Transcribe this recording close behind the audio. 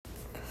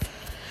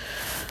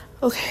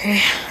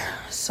Okay,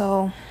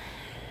 so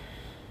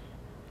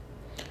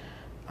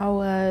I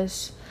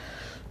was,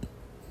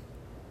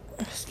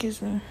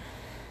 excuse me,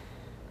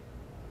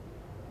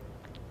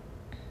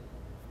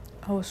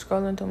 I was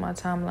scrolling through my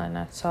timeline.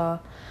 I saw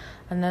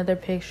another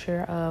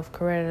picture of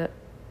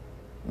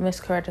Miss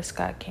Coretta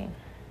Scott King.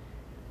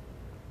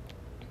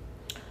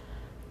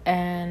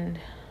 And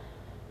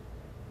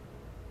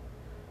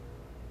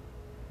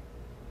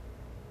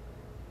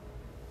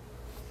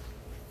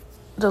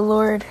the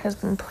Lord has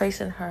been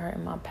placing her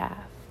in my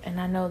path.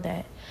 And I know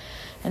that.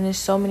 And there's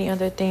so many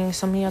other things,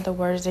 so many other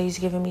words that He's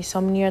giving me,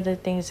 so many other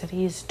things that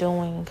He's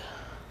doing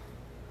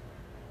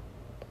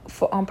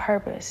on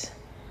purpose.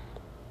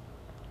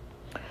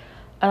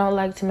 I don't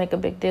like to make a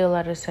big deal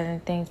out of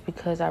certain things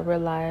because I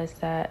realize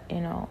that,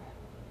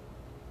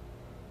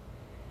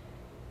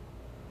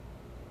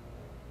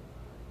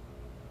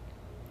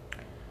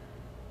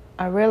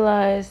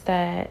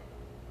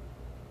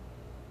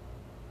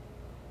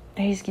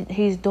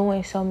 he's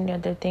doing so many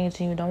other things,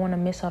 and you don't want to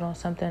miss out on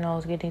something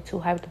else, getting too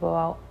hyped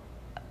about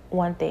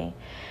one thing.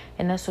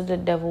 And that's what the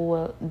devil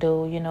will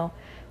do,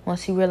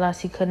 once he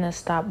realized he couldn't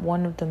stop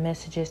one of the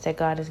messages that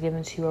God has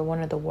given to you, or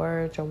one of the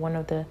words, or one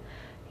of the,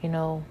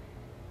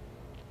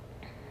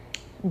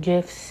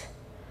 gifts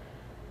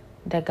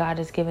that God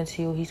has given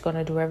to you. He's going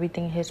to do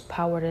everything in His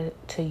power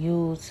to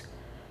use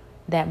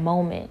that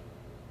moment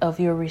of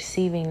your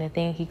receiving the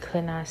thing He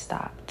could not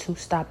stop, to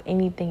stop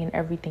anything and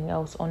everything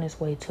else on its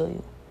way to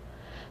you.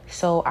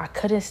 So I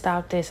couldn't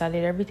stop this. I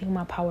did everything in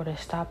my power to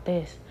stop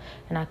this,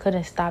 and I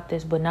couldn't stop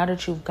this. But now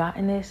that you've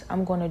gotten this,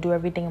 I'm going to do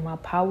everything in my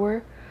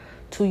power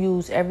to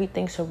use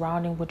everything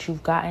surrounding what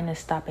you've gotten to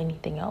stop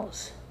anything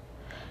else.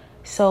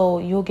 So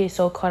you'll get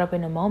so caught up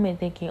in the moment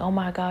thinking, oh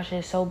my gosh,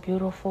 it's so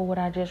beautiful what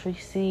I just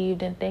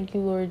received, and thank you,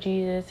 Lord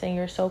Jesus. And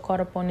you're so caught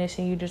up on this,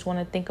 and you just want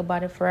to think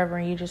about it forever,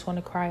 and you just want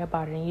to cry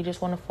about it, and you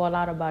just want to fall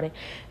out about it,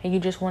 and you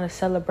just want to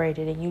celebrate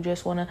it, and you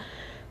just want to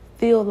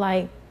feel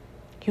like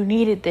you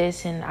needed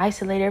this and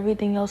isolate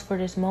everything else for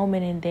this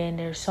moment. And then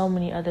there's so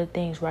many other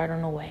things right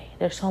on the way.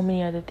 There's so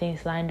many other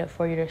things lined up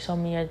for you. There's so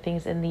many other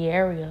things in the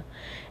area.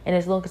 And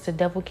as long as the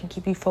devil can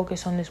keep you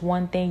focused on this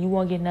one thing, you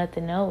won't get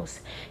nothing else.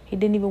 He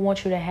didn't even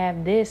want you to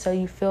have this, so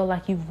you feel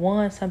like you've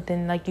won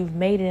something, like you've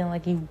made it, and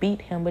like you've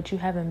beat him, but you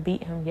haven't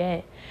beat him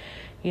yet.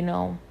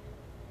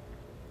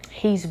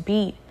 He's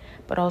beat.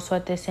 But also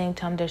at the same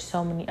time, there's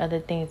so many other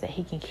things that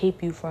he can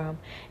keep you from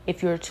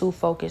if you're too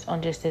focused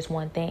on just this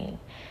one thing.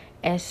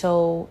 And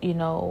so,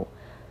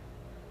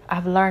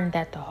 I've learned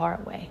that the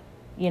hard way.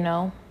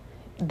 The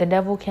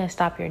devil can't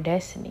stop your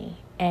destiny,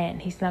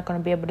 and he's not going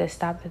to be able to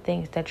stop the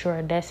things that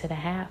you're destined to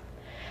have.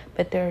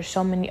 But there are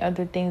so many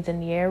other things in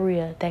the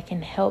area that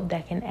can help,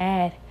 that can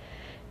add.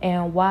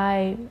 And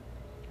why,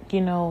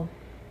 it's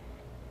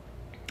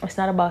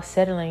not about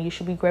settling. You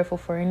should be grateful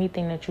for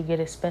anything that you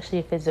get, especially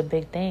if it's a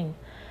big thing.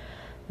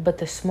 But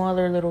the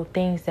smaller little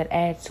things that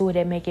add to it,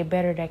 that make it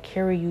better, that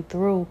carry you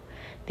through,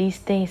 these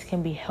things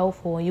can be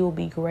helpful, and you will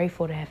be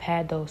grateful to have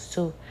had those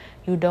too.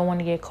 You don't want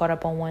to get caught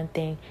up on one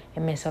thing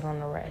and miss out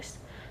on the rest.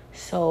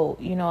 So,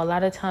 a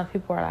lot of times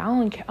people are like,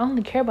 I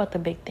only care about the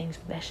big things.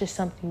 But that's just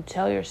something you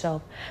tell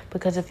yourself.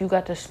 Because if you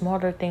got the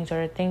smaller things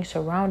or the things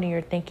surrounding,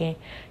 you're thinking,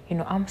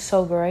 I'm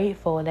so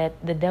grateful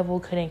that the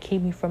devil couldn't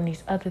keep me from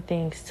these other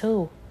things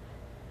too.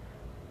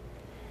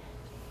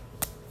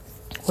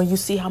 When you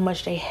see how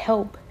much they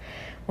help,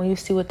 when you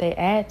see what they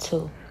add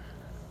to,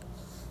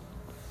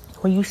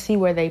 when you see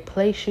where they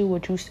place you,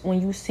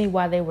 when you see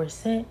why they were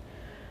sent,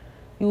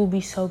 you will be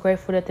so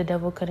grateful that the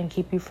devil couldn't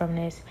keep you from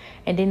this.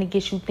 And then it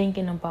gets you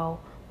thinking about,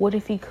 what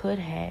if he could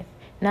have?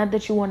 Not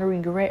that you want to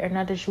regret, or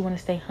not that you want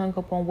to stay hung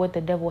up on what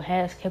the devil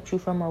has kept you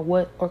from,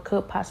 or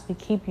could possibly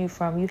keep you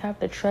from. You have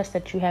to trust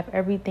that you have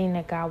everything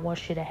that God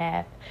wants you to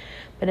have.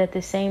 But at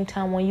the same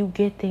time, when you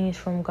get things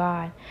from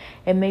God,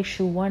 it makes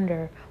you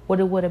wonder what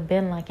it would have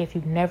been like if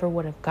you never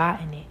would have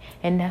gotten it.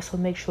 And that's what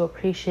makes you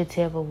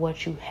appreciative of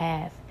what you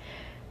have.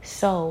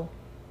 So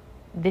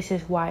this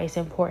is why it's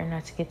important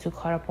not to get too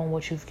caught up on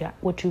what you've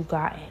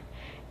gotten,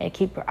 and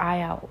keep your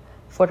eye out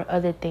for the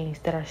other things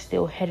that are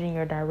still heading in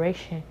your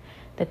direction,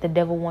 that the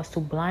devil wants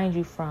to blind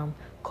you from,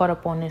 caught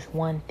up on this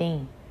one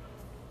thing.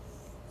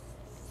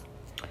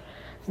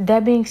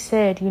 That being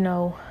said,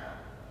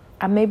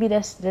 maybe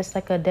that's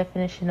like a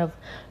definition of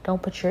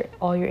don't put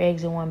all your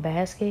eggs in one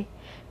basket.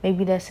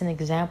 Maybe that's an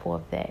example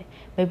of that.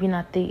 Maybe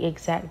not the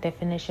exact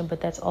definition, but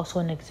that's also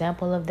an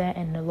example of that.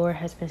 And the Lord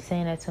has been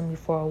saying that to me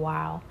for a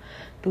while.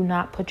 Do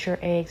not put your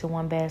eggs in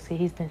one basket.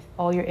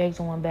 All your eggs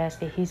in one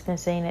basket. He's been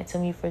saying that to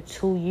me for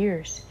 2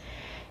 years.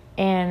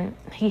 And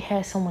he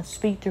had someone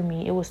speak through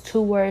me. It was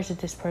 2 words that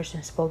this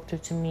person spoke through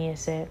to me and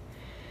said.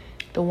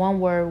 The one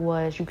word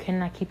was, you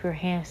cannot keep your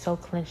hands so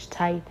clenched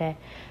tight that,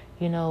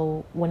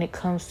 when it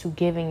comes to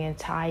giving and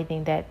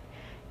tithing, that,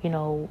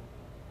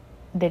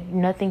 that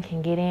nothing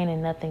can get in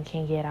and nothing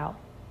can get out.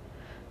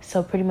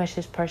 So pretty much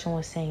this person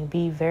was saying,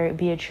 be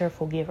a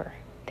cheerful giver.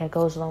 That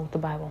goes along with the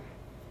Bible.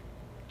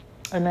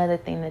 Another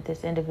thing that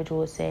this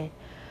individual said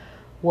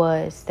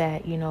was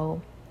that,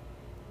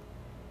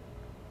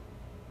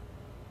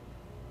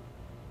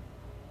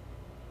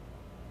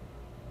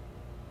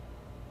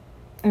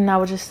 And I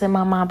was just in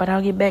my mind, but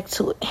I'll get back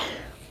to it.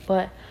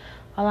 But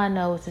all I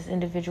know is this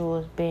individual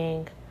is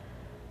being,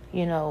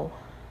 you know,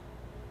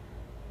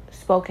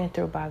 spoken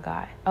through by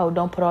God. Oh,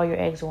 don't put all your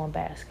eggs in one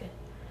basket.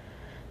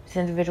 This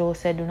individual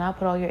said, do not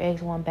put all your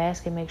eggs in one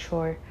basket. Make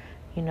sure,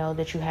 you know,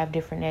 that you have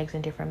different eggs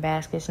in different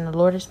baskets. And the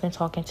Lord has been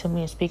talking to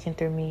me and speaking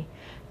through me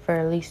for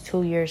at least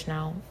 2 years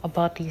now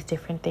about these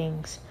different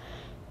things.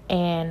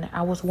 And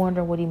I was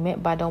wondering what he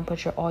meant by don't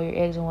put all your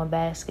eggs in one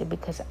basket,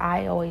 because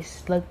I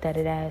always looked at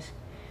it as,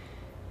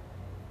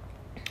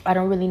 I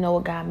don't really know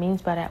what God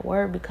means by that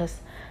word, because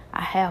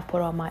I have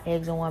put all my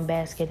eggs in one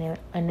basket,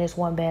 and this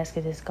one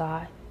basket is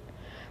God.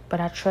 But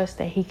I trust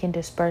that he can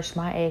disperse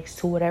my eggs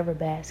to whatever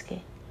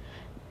basket.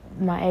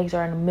 My eggs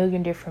are in a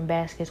million different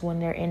baskets when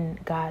they're in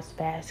God's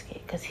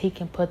basket, because he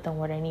can put them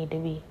where they need to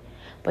be.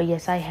 But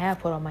yes, I have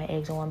put all my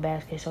eggs in one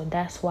basket. So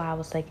that's why I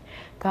was like,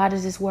 God,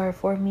 is this word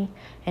for me?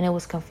 And it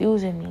was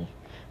confusing me,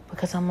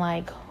 because I'm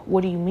like,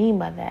 what do you mean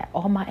by that?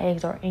 All my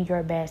eggs are in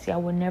your basket. I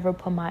would never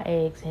put my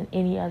eggs in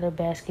any other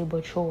basket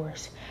but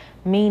yours.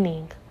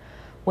 Meaning,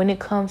 when it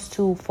comes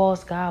to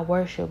false God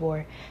worship,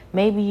 or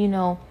maybe, you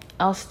know,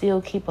 I'll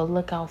still keep a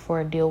lookout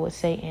for a deal with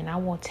Satan. I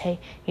won't take,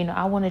 you know,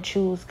 I want to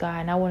choose God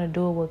and I want to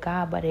do it with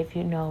God. But if,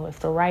 you know, if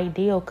the right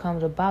deal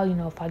comes about, you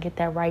know, if I get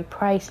that right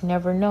price,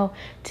 never know,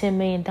 $10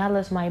 million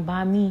might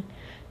buy me,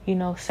 you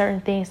know,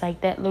 certain things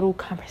like that, little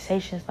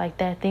conversations like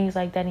that, things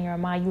like that in your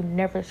mind. You're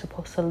never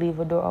supposed to leave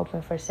a door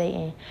open for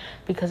Satan,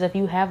 because if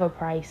you have a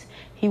price,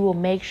 he will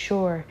make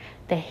sure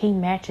that he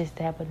matches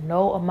that. But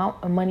no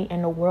amount of money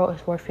in the world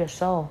is worth your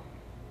soul.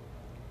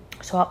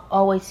 So I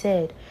always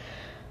said,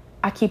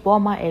 I keep all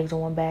my eggs in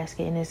one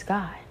basket, and it's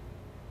God.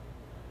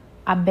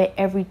 I bet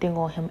everything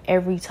on him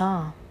every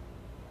time,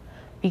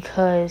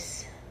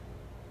 because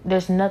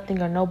there's nothing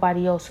or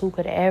nobody else who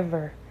could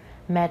ever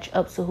match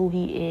up to who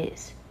he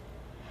is.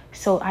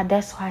 So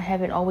that's why I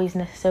haven't always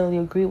necessarily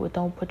agreed with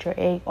don't put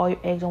all your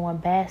eggs in one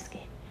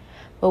basket.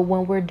 But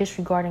when we're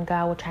disregarding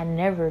God, which I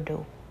never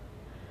do,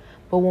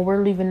 but when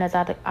we're leaving that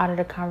out of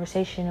the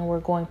conversation and we're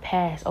going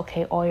past,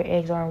 okay, all your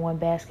eggs are in one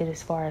basket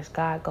as far as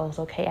God goes.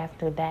 Okay,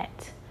 after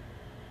that,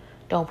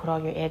 don't put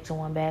all your eggs in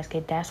one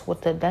basket. That's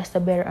the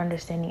better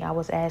understanding I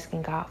was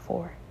asking God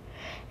for.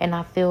 And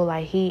I feel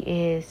like he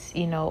is,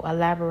 you know,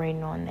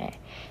 elaborating on that.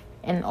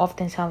 And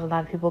oftentimes a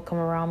lot of people come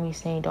around me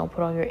saying, don't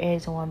put all your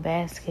eggs in one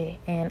basket.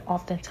 And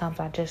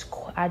oftentimes I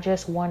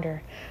just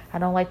wonder. I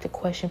don't like to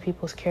question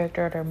people's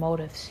character or their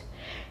motives.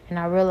 And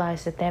I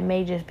realize that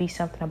may just be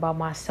something about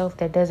myself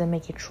that doesn't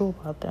make it true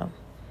about them.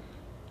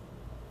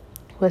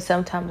 But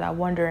sometimes I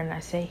wonder and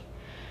I say,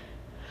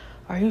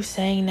 are you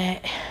saying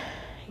that,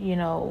 you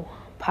know,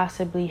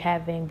 possibly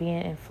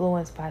being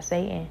influenced by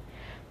Satan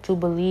to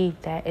believe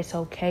that it's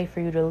okay for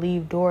you to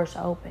leave doors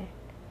open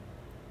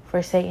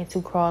for Satan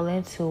to crawl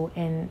into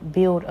and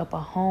build up a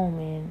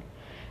home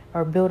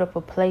or build up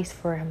a place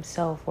for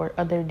himself or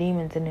other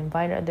demons, and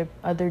invite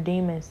other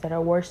demons that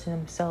are worse than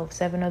himself,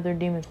 7 other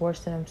demons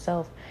worse than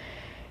himself,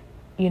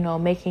 you know,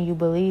 making you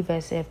believe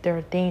as if there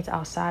are things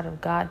outside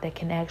of God that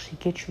can actually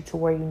get you to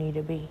where you need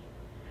to be?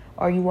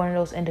 Are you one of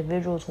those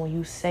individuals when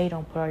you say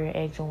don't put all your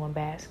eggs in one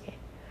basket?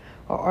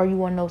 Or are you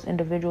one of those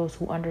individuals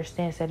who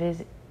understands that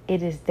it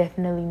is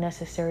definitely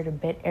necessary to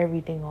bet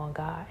everything on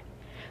God,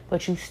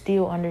 but you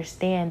still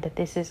understand that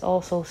this is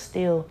also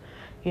still,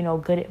 you know,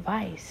 good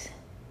advice?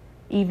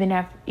 Even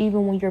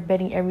when you're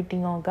betting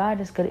everything on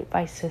God, it's good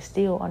advice to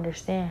still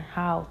understand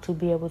how to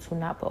be able to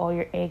not put all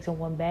your eggs in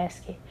one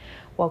basket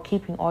while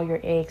keeping all your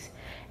eggs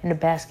in the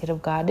basket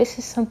of God. This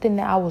is something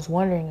that I was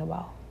wondering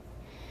about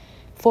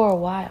for a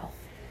while.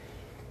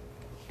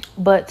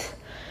 But,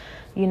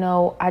 you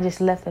know, I just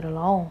left it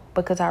alone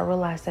because I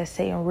realized that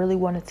Satan really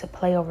wanted to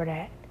play over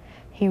that.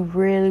 He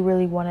really,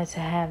 really wanted to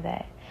have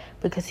that,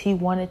 because he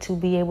wanted to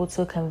be able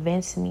to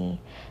convince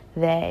me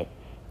that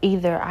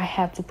either I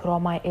have to put all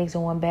my eggs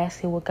in one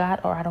basket with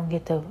God, or I don't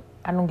get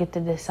to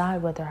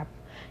decide whether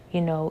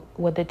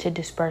whether to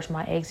disperse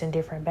my eggs in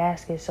different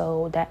baskets,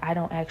 so that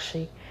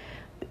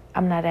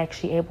I'm not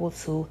actually able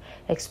to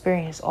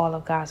experience all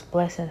of God's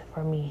blessings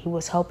for me. He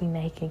was hoping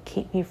that he can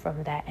keep me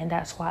from that. And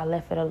that's why I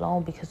left it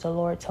alone, because the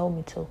Lord told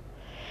me to.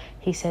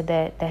 He said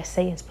that that's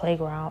Satan's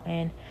playground,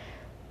 and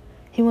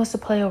he wants to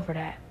play over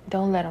that.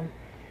 Don't let him.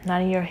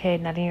 Not in your head,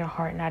 not in your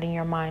heart, not in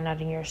your mind,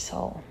 not in your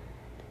soul.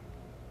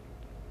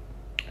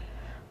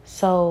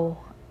 So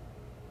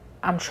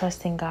I'm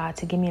trusting God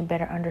to give me a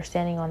better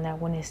understanding on that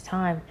when it's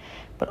time,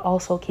 but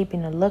also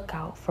keeping a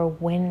lookout for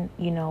when,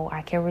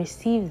 I can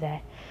receive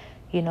that.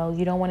 You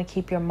don't want to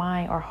keep your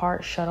mind or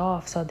heart shut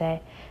off so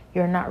that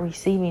you're not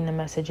receiving the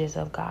messages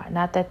of God.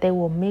 Not that they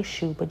will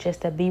miss you, but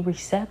just to be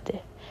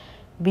receptive,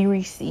 be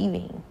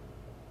receiving.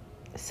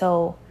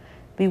 So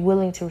be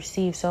willing to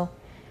receive. So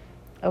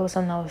it was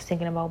something I was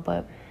thinking about,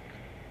 but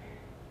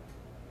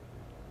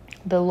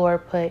the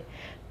Lord put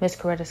Miss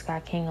Coretta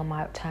Scott King on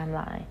my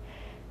timeline.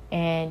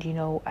 And,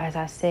 as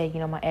I said,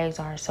 my eggs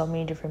are in so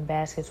many different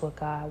baskets with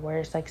God, where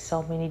it's like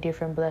so many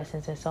different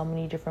blessings and so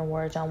many different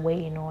words I'm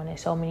waiting on, and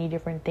so many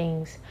different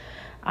things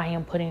I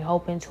am putting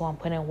hope into, I'm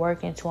putting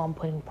work into, I'm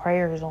putting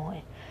prayers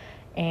on.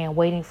 and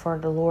waiting for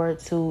the Lord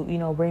to,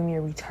 bring me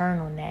a return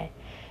on that.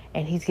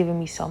 And he's given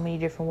me so many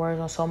different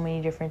words on so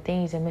many different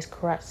things. And Miss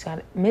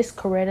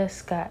Coretta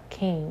Scott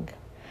King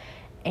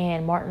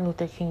and Martin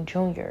Luther King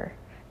Jr.,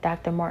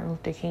 Dr. Martin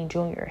Luther King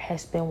Jr.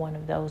 has been one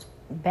of those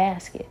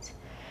baskets.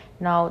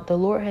 Now, the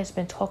Lord has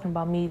been talking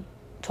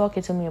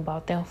to me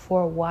about them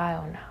for a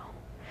while now.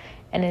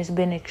 And it's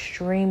been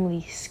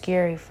extremely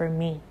scary for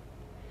me.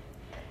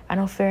 I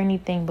don't fear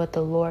anything but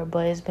the Lord,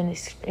 but it's been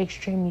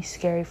extremely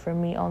scary for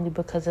me only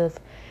because of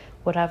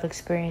what I've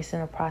experienced in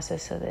the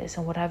process of this,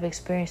 and what I've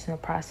experienced in the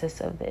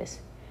process of this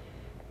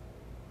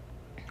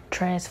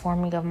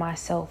transforming of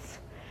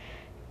myself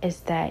is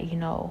that,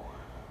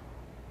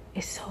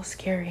 it's so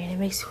scary and it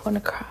makes me want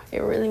to cry.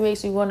 It really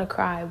makes me want to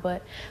cry,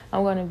 but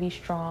I'm going to be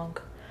strong.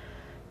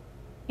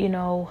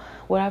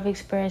 What I've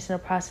experienced in the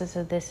process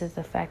of this is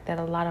the fact that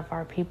a lot of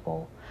our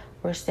people,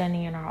 we're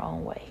standing in our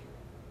own way.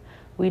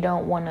 We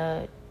don't want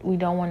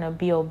to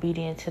be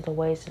obedient to the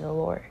ways of the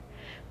Lord.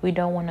 We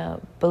don't want to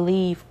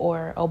believe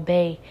or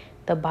obey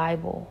the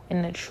Bible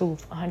and the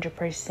truth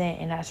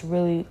 100%. And that's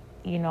really,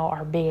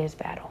 our biggest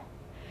battle,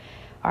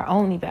 our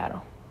only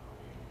battle.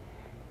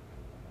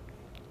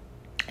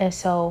 And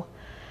so,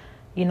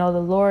 the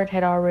Lord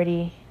had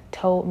already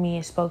told me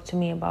and spoke to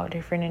me about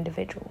different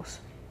individuals.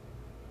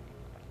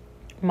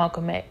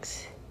 Malcolm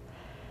X.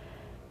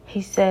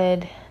 He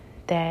said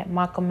that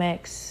Malcolm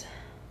X,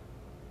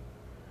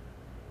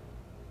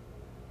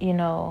 he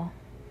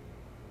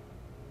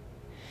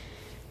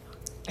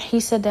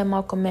said that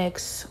Malcolm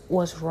X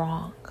was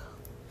wrong.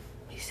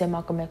 He said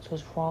Malcolm X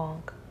was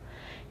wrong.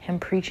 Him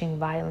preaching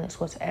violence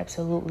was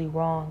absolutely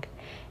wrong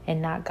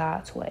and not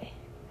God's way.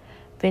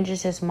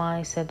 Vengeance is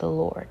mine, said the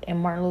Lord. And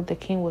Martin Luther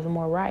King was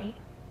more right.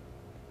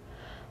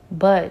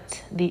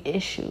 But the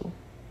issue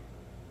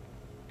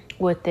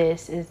with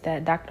this is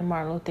that Dr.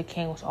 Martin Luther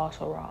King was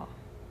also wrong.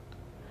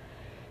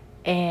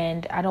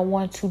 And I don't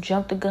want to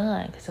jump the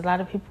gun because a lot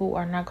of people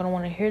are not going to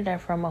want to hear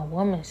that from a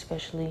woman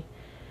especially.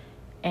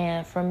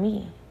 And from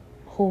me,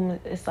 whom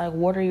it's like,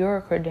 what are your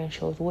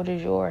credentials?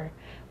 Where's your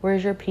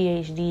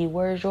PhD?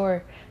 Where's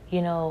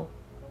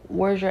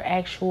your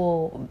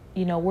actual,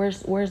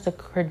 where's the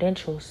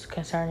credentials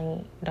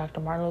concerning Dr.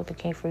 Martin Luther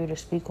King for you to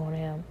speak on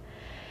him?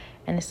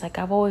 And it's like,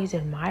 I've always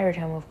admired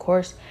him, of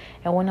course.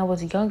 And when I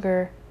was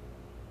younger,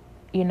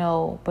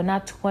 but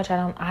not too much, I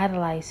don't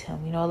idolize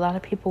him. A lot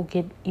of people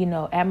get,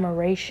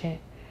 admiration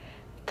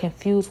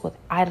confused with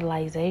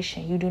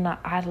idolization. You do not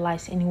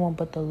idolize anyone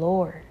but the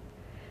Lord.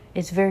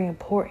 It's very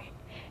important.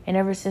 And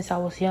ever since I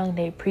was young,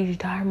 they preached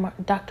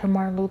Dr.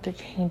 Martin Luther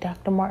King,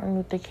 Dr. Martin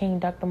Luther King,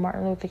 Dr.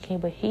 Martin Luther King.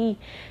 But he,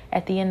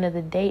 at the end of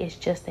the day, is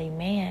just a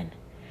man.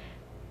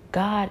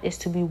 God is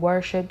to be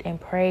worshipped and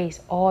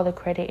praised. All the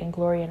credit and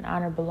glory and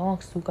honor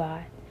belongs to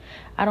God.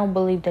 I don't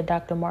believe that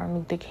Dr. Martin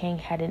Luther King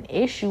had an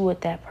issue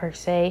with that per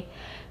se,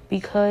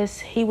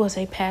 because he was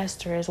a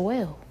pastor as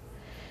well.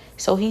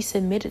 So he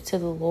submitted to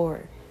the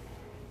Lord.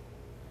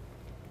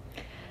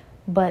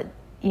 But,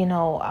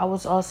 I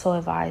was also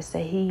advised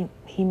that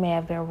he may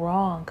have been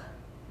wrong.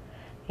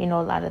 A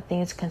lot of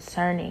things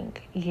concerning,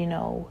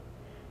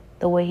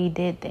 the way he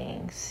did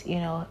things,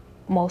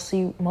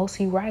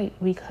 mostly right,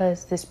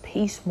 because this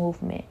peace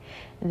movement,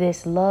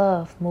 this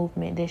love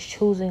movement, this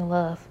choosing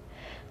love,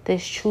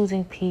 this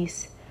choosing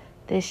peace,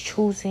 this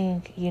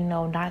choosing,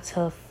 not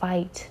to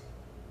fight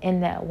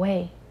in that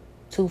way,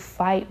 to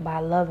fight by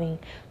loving,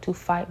 to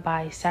fight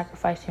by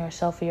sacrificing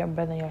yourself for your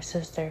brother and your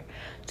sister,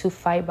 to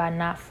fight by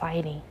not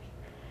fighting.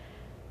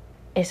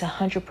 It's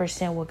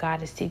 100% what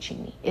God is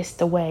teaching me. It's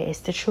the way. It's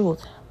the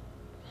truth.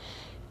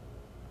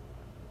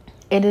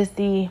 It's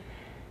the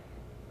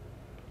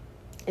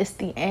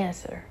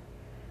answer.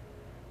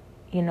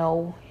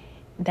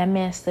 That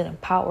man stood in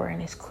power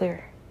and it's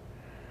clear.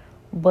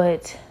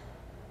 But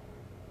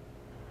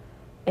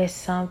it's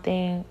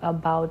something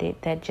about it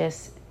that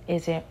just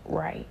isn't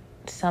right.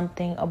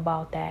 Something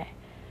about that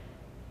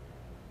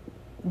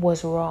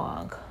was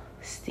wrong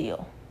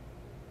still.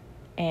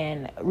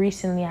 And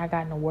recently I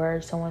got in a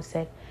word. Someone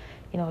said,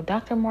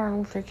 Dr. Martin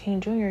Luther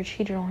King Jr.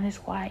 cheated on his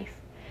wife.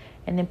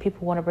 And then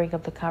people want to bring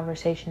up the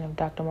conversation of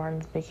Dr. Martin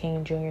Luther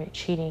King Jr.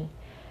 cheating.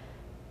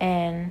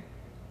 And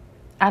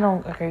I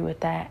don't agree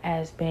with that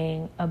as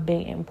being a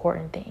big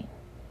important thing.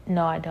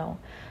 No, I don't.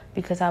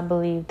 Because I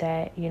believe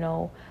that,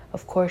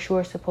 of course, you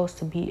are supposed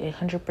to be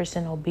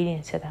 100%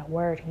 obedient to that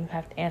word. And you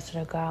have to answer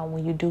to God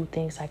when you do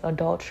things like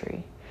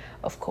adultery,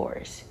 of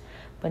course.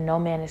 But no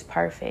man is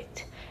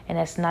perfect. And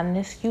that's not an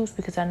excuse,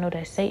 because I know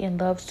that Satan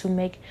loves to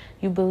make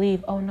you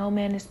believe, oh, no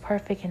man is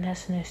perfect, and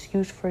that's an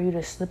excuse for you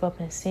to slip up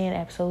and sin.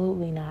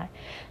 Absolutely not.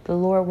 The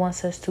Lord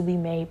wants us to be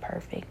made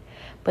perfect.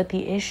 But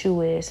the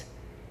issue is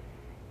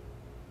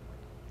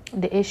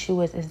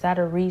that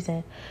a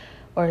reason,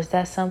 or is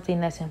that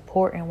something that's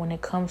important when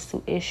it comes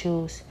to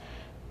issues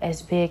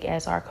as big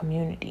as our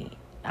community?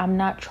 I'm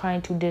not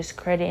trying to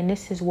discredit, and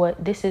this is why,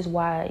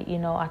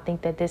 I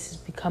think that this is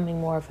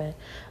becoming more of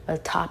a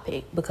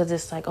topic, because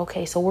it's like,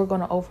 okay, so we're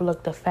going to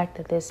overlook the fact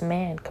that this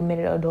man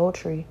committed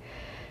adultery,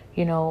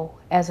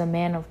 as a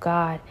man of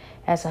God,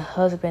 as a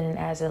husband, and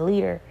as a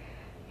leader.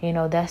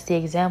 That's the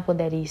example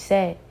that he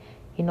set,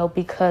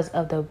 because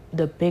of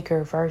the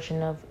bigger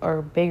version of,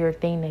 or bigger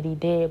thing that he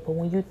did. But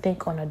when you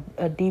think on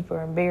a deeper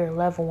and bigger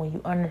level, when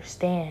you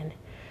understand,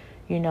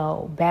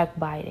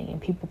 backbiting and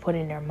people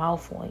putting their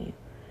mouth on you,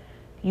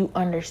 you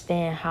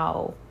understand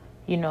how,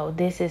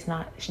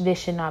 this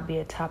should not be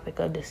a topic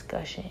of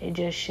discussion. It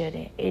just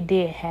shouldn't. It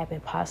did happen,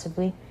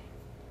 possibly.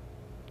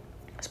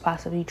 It's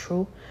possibly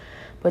true.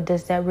 But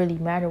does that really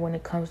matter when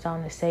it comes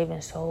down to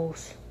saving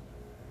souls?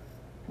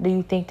 Do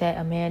you think that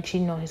a man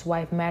cheating on his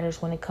wife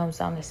matters when it comes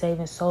down to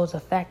saving souls? The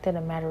fact of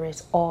the matter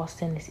is all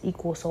sin is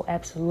equal. So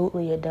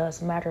absolutely it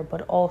does matter.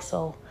 But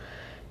also,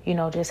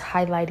 just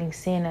highlighting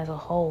sin as a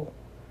whole.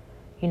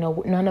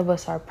 None of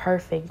us are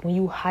perfect. When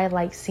you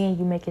highlight sin,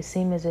 you make it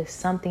seem as if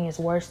something is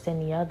worse than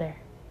the other.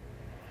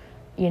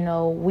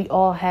 We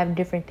all have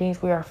different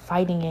things we are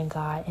fighting in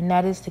God. And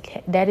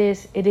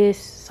it is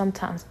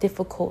sometimes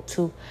difficult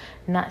to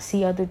not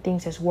see other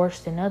things as worse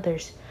than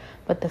others.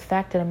 But the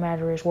fact of the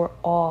matter is we're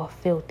all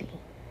filthy.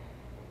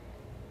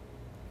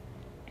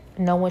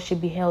 No one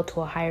should be held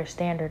to a higher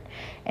standard.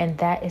 And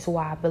that is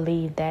why I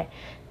believe that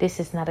this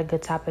is not a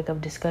good topic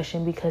of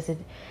discussion, because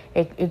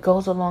it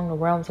goes along the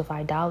realms of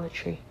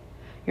idolatry.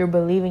 You're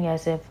believing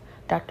as if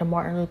Dr.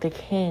 Martin Luther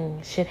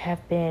King should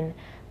have been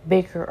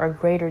bigger or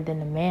greater than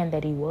the man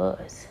that he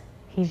was.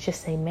 He's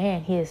just a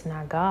man. He is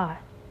not God.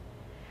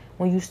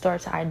 When you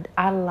start to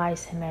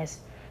idolize him as,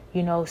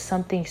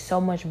 something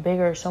so much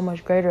bigger, so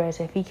much greater, as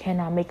if he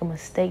cannot make a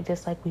mistake,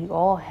 just like we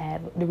all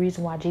have. The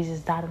reason why Jesus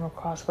died on the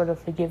cross for the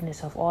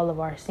forgiveness of all of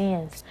our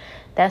sins.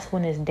 That's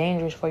when it's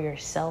dangerous for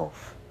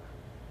yourself.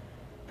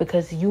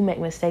 Because you make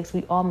mistakes.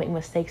 We all make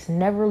mistakes.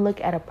 Never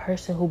look at a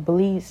person who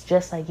bleeds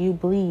just like you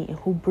bleed, and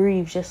who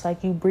breathes just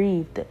like you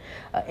breathe.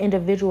 An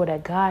individual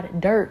that God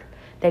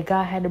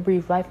had to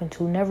breathe life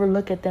into. Never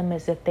look at them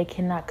as if they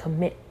cannot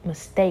commit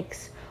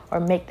mistakes or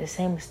make the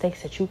same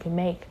mistakes that you can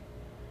make.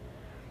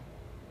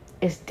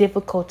 It's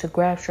difficult to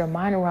grasp your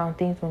mind around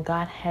things when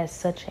God has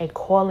such a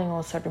calling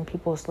on certain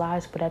people's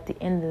lives. But at the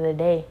end of the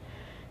day,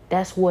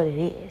 that's what it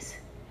is.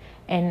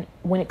 And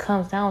when it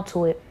comes down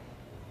to it,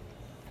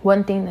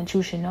 one thing that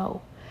you should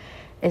know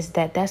is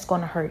that that's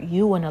going to hurt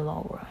you in the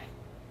long run.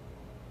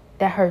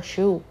 That hurts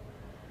you.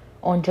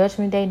 On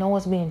Judgment Day, no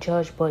one's being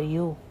judged but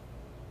you.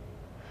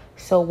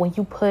 So when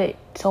you put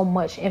so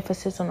much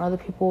emphasis on other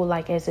people,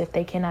 like as if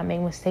they cannot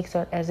make mistakes,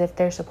 or as if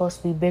they're supposed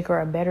to be bigger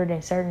or better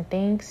than certain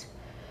things,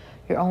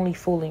 you're only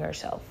fooling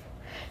yourself.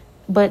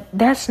 But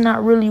that's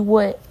not really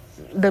what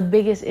the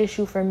biggest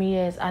issue for me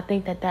is. I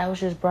think that was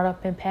just brought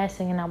up in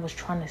passing, and I was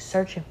trying to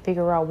search and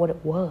figure out what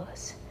it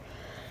was.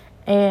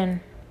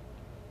 And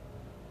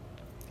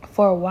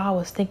for a while, I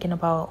was thinking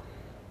about,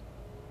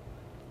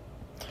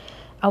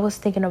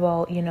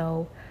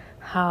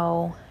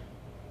 how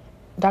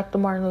Dr.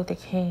 Martin Luther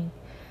King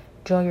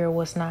Jr.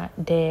 was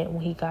not dead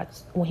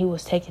when he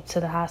was taken to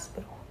the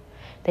hospital.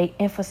 They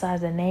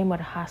emphasized the name of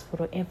the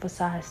hospital,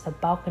 emphasized the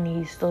balcony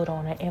he stood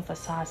on, they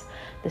emphasized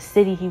the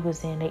city he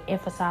was in. They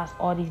emphasized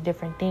all these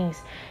different things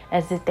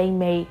as if they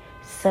made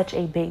such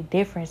a big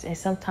difference. And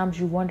sometimes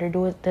you wonder,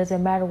 does it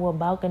matter what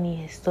balcony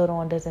he stood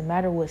on? Does it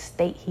matter what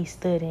state he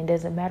stood in?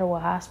 Does it matter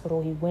what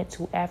hospital he went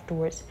to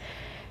afterwards?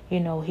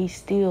 He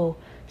still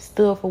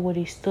stood for what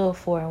he stood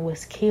for and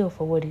was killed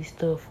for what he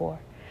stood for.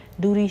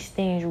 Do these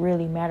things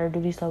really matter? Do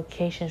these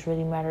locations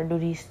really matter? Do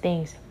these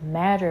things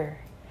matter?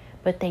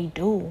 But they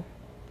do.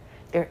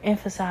 They're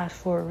emphasized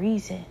for a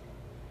reason.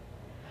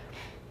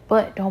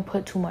 But don't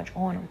put too much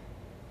on them.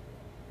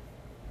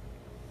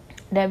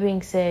 That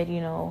being said,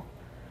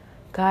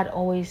 God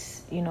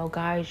always,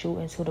 guides you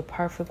into the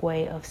perfect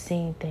way of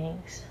seeing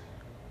things.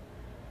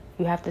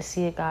 You have to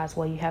see it God's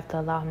way. You have to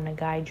allow him to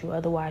guide you.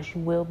 Otherwise,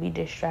 you will be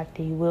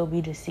distracted. You will be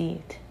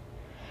deceived.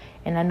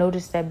 And I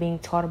noticed that being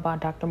taught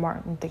about Dr.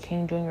 Martin Luther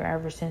King Jr.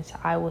 ever since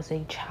I was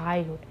a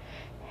child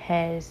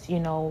has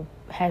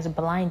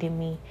blinded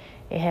me.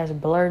 It has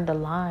blurred the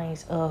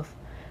lines of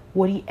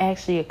what he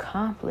actually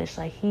accomplished.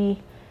 Like he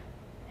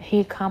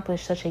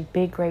accomplished such a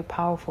big, great,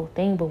 powerful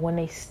thing. But when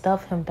they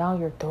stuff him down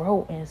your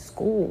throat in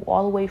school,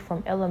 all the way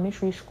from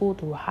elementary school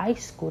through high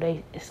school,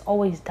 it's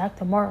always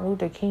Dr. Martin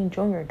Luther King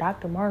Jr.,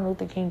 Dr. Martin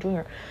Luther King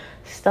Jr.,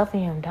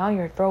 stuffing him down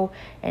your throat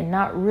and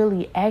not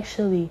really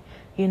actually,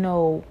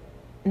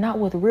 not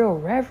with real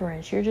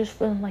reverence. You're just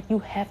feeling like you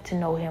have to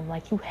know him,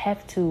 like you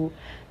have to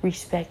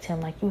respect him,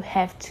 like you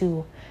have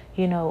to,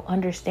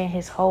 understand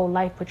his whole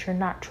life, but you're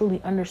not truly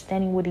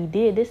understanding what he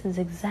did. This is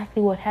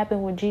exactly what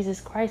happened with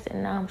Jesus Christ,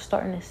 and now I'm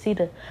starting to see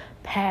the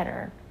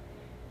pattern.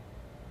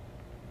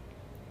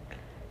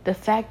 The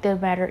fact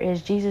of the matter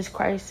is Jesus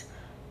Christ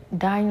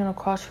dying on the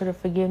cross for the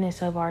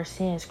forgiveness of our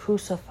sins,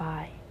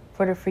 crucified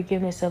for the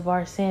forgiveness of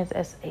our sins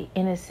as an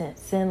innocent,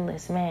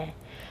 sinless man,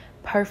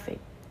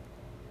 perfect.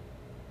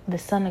 The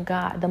Son of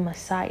God, the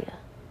Messiah,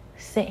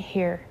 sent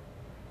here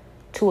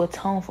to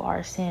atone for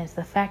our sins.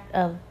 The fact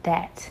of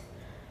that,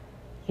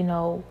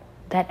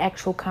 that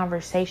actual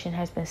conversation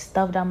has been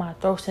stuffed down my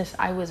throat since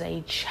I was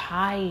a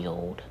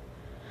child.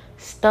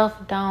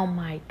 Stuffed down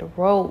my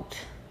throat.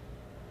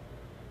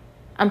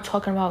 I'm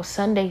talking about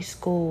Sunday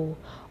school,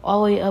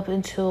 all the way up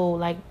until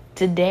like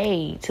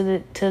today, to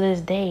this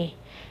day.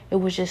 It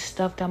was just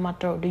stuffed down my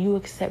throat. Do you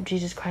accept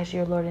Jesus Christ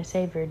your Lord and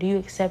Savior? Do you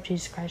accept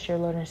Jesus Christ your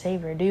Lord and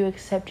Savior? Do you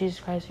accept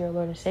Jesus Christ your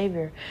Lord and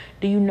Savior?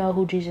 Do you know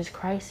who Jesus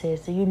Christ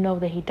is? Do you know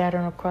that he died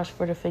on a cross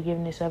for the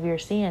forgiveness of your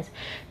sins?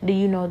 Do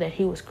you know that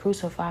he was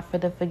crucified for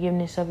the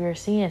forgiveness of your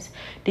sins?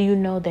 Do you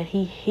know that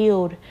he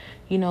healed,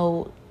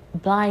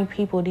 blind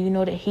people? Do you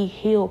know that he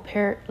healed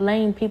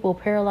lame people,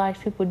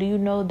 paralyzed people? Do you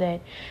know that,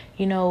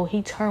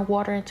 he turned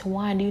water into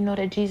wine? Do you know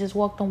that Jesus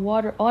walked on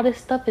water? All this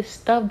stuff is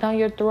stuffed down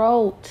your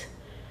throat.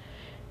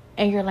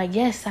 And you're like,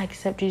 yes, I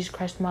accept Jesus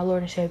Christ, my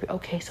Lord and Savior.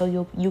 Okay, so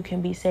you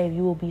can be saved.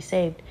 You will be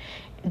saved.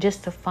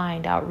 Just to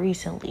find out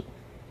recently,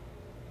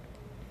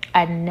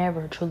 I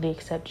never truly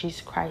accept Jesus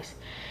Christ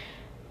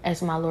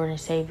as my Lord and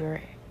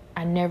Savior.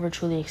 I never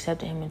truly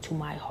accepted him into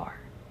my heart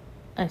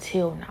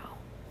until now.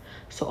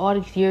 So all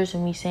these years of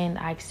me saying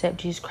I accept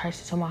Jesus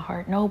Christ into my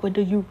heart. No, but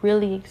do you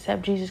really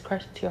accept Jesus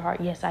Christ into your heart?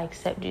 Yes, I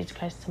accept Jesus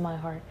Christ into my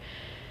heart.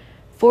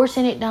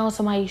 Forcing it down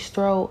somebody's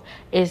throat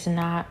is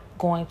not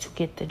going to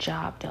get the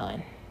job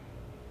done.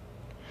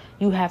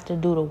 You have to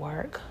do the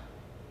work.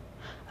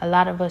 A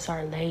lot of us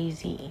are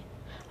lazy.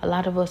 A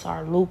lot of us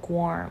are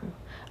lukewarm.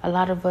 A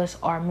lot of us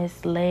are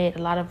misled.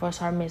 A lot of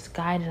us are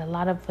misguided. A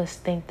lot of us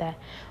think that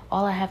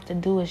all I have to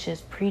do is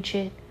just preach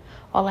it.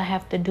 All I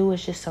have to do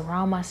is just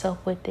surround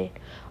myself with it.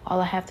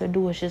 All I have to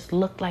do is just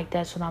look like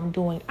that's what I'm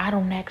doing. I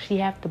don't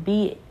actually have to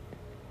be it.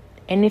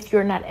 And if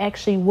you're not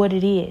actually what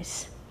it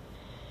is,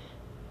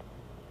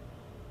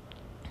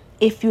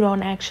 if you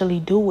don't actually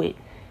do it,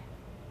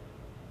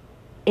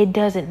 it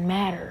doesn't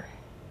matter.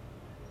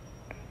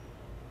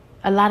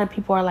 A lot of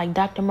people are like,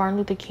 Dr. Martin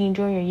Luther King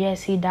Jr.,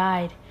 yes, he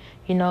died,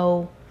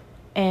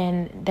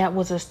 and that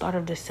was the start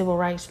of the civil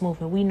rights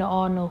movement. We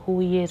all know who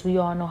he is. We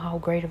all know how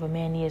great of a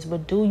man he is.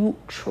 But do you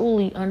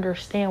truly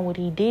understand what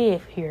he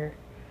did here?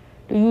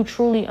 Do you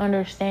truly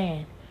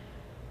understand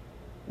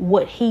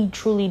what he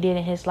truly did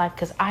in his life?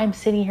 Because I'm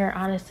sitting here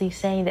honestly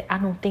saying that I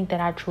don't think that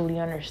I truly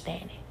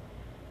understand it.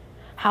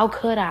 How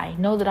could I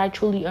know that I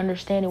truly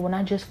understand it when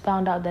I just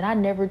found out that I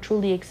never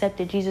truly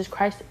accepted Jesus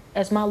Christ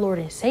as my Lord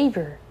and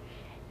Savior?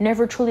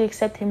 Never truly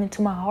accept him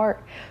into my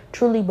heart,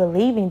 truly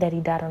believing that he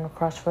died on the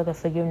cross for the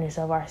forgiveness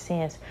of our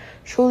sins,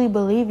 truly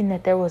believing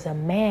that there was a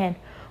man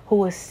who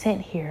was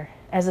sent here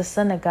as a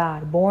son of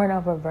God, born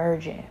of a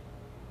virgin,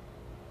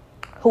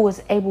 who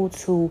was able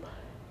to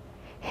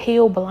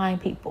heal blind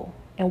people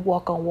and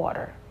walk on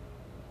water.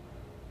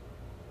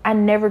 I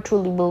never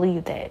truly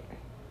believed that.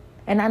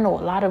 And I know a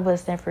lot of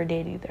us never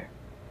did either.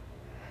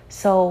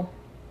 So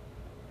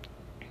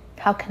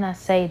how can I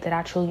say that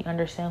I truly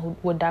understand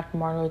what Dr.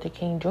 Martin Luther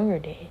King Jr.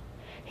 did?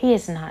 He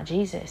is not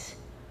Jesus.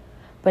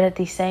 But at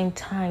the same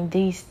time,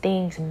 these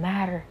things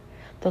matter.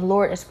 The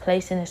Lord is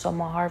placing this on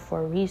my heart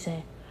for a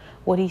reason.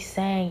 What he's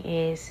saying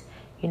is,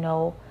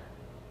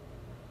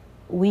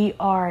 we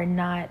are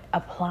not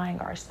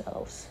applying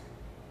ourselves.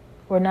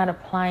 We're not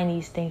applying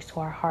these things to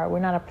our heart. We're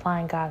not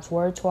applying God's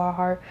word to our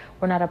heart.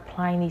 We're not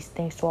applying these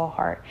things to our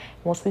heart.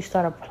 Once we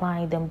start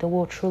applying them, then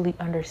we'll truly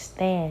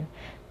understand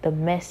the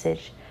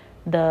message,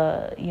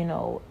 the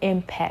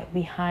impact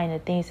behind the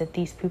things that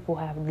these people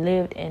have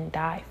lived and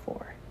died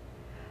for.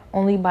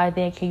 Only by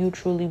then can you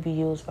truly be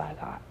used by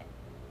God.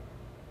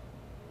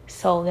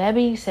 So that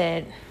being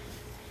said,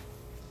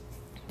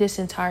 this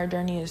entire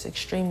journey is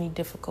extremely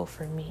difficult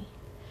for me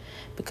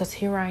because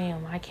here I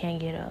am, I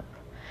can't get up.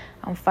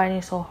 I'm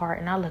fighting so hard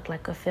and I look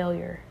like a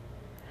failure.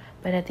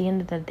 But at the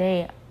end of the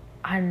day,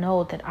 I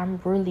know that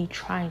I'm really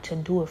trying to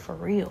do it for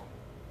real.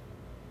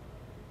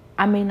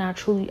 I may not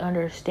truly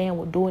understand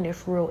what doing it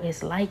for real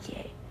is like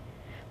yet,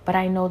 but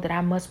I know that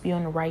I must be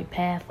on the right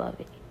path of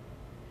it.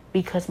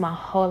 Because my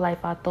whole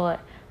life I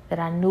thought that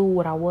I knew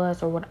what I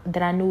was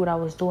that I knew what I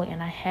was doing,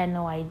 and I had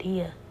no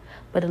idea.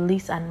 But at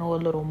least I know a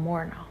little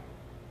more now.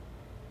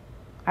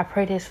 I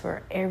pray this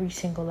for every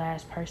single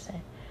last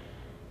person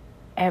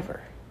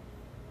ever.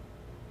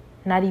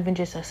 Not even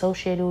just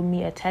associated with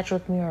me, attached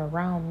with me, or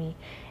around me.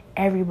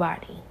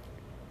 Everybody.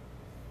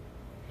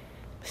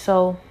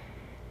 So,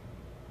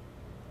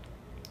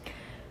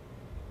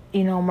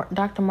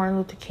 Dr. Martin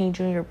Luther King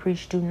Jr.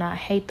 preached, do not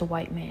hate the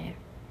white man.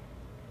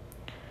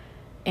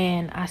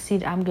 And I see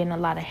that I'm getting a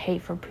lot of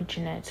hate for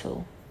preaching that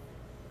too.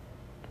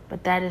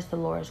 But that is the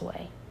Lord's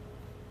way.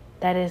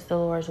 That is the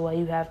Lord's way.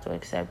 You have to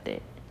accept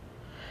it.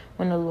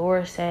 When the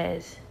Lord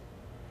says,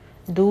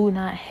 do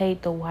not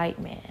hate the white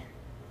man.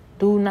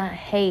 Do not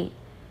hate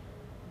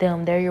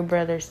them. They're your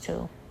brothers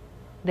too.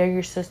 They're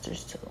your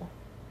sisters too.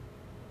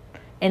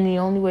 And the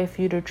only way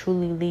for you to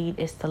truly lead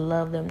is to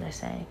love them the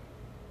same.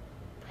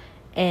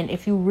 And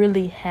if you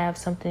really have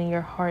something in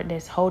your heart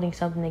that's holding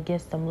something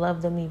against them,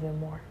 love them even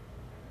more.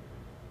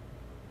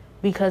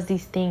 Because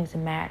these things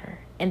matter.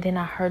 And then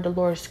I heard the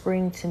Lord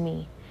scream to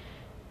me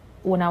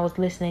when I was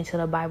listening to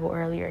the Bible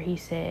earlier. He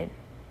said,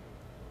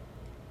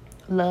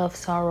 love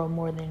sorrow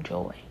more than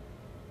joy.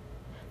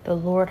 The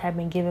Lord had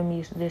been giving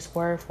me this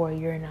word for a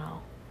year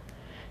now.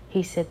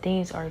 He said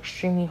things are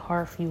extremely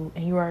hard for you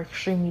and you are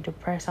extremely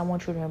depressed. I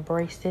want you to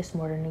embrace this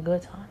more than the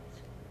good times.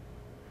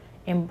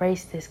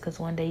 Embrace this, because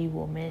one day you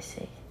will miss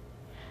it.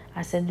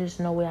 I said there's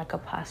no way I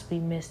could possibly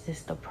miss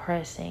this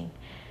depressing,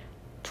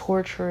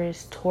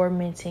 torturous,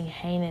 tormenting,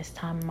 heinous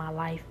time in my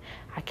life.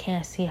 I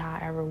can't see how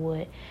I ever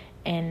would.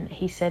 And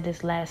he said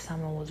this last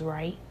time and was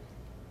right.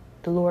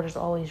 The Lord is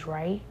always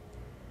right.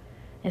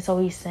 And so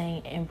he's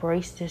saying,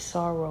 embrace this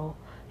sorrow,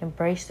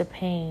 embrace the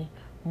pain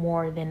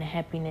more than the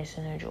happiness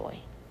and the joy.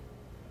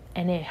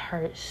 And it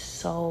hurts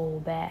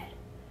so bad.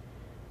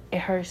 It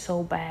hurts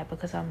so bad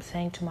because I'm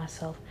saying to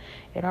myself,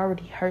 it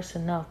already hurts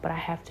enough, but I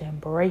have to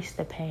embrace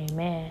the pain,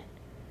 man.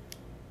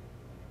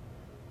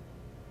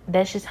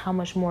 That's just how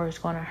much more it's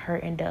going to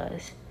hurt and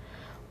does.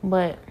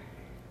 But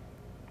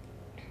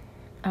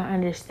I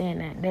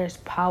understand that there's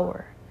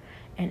power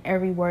in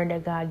every word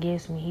that God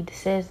gives me. He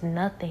says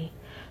nothing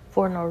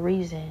for no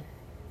reason.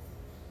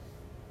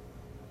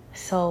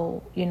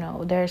 So,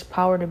 there's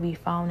power to be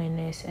found in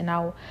this. And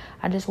I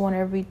just want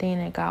everything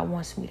that God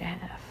wants me to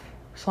have.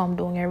 So I'm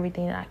doing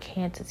everything that I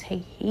can to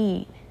take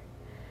heed,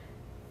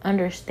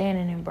 understand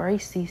and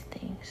embrace these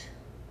things.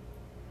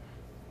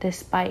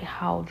 Despite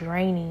how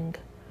draining,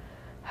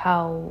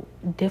 how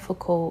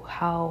difficult,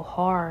 how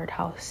hard,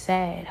 how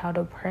sad, how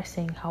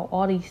depressing, how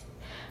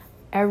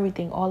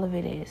everything, all of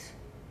it is.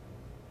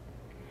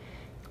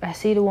 I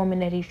see the woman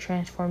that he's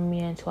transforming me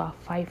into. I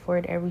fight for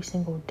it every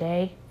single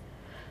day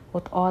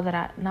with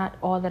not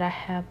all that I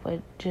have,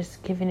 but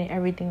just giving it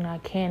everything that I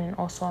can. And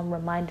also I'm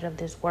reminded of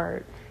this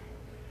word.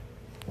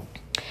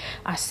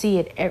 I see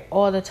it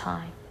all the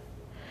time.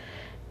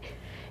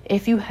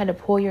 If you had to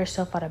pull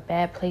yourself out of a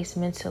bad place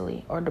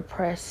mentally or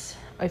depressed,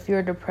 if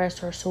you're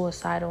depressed or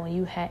suicidal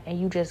and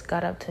you just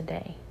got up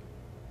today,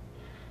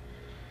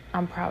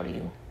 I'm proud of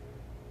you.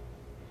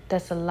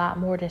 That's a lot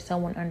more than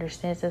someone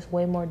understands. That's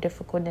way more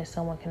difficult than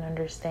someone can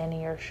understand in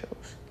your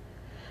shoes.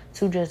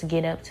 To just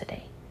get up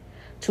today.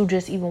 To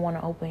just even want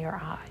to open your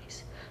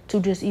eyes. To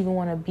just even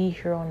want to be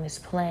here on this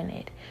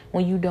planet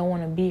when you don't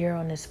want to be here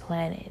on this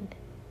planet.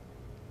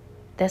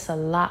 That's a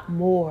lot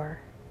more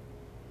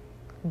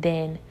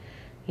than,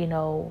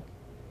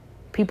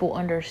 people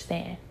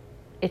understand.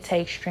 It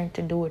takes strength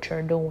to do what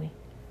you're doing.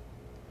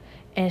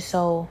 And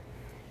so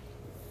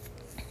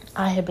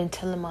I had been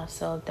telling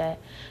myself that,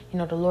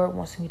 the Lord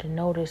wants me to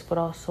know this, but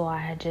also I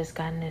had just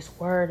gotten this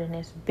word and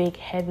this big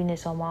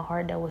heaviness on my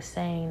heart that was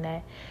saying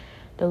that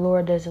the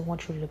Lord doesn't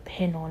want you to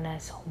depend on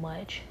that so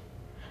much,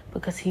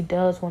 because he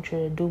does want you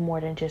to do more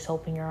than just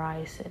open your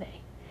eyes today.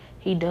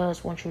 He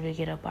does want you to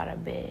get up out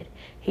of bed.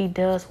 He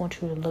does want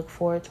you to look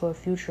forward to a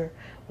future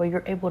where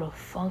you're able to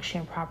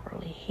function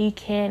properly. He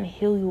can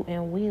heal you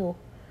and will.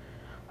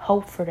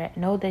 Hope for that.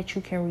 Know that you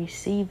can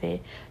receive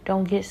it.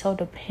 Don't get so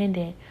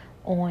dependent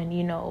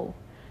on,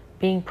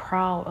 being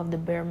proud of the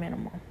bare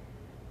minimum.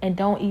 And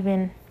don't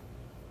even,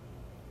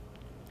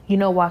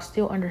 while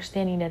still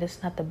understanding that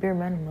it's not the bare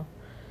minimum.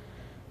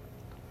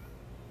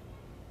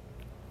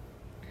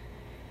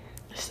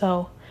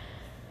 So,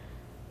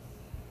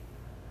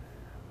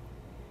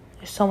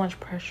 there's so much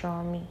pressure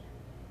on me.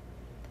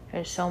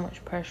 There's so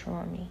much pressure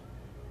on me.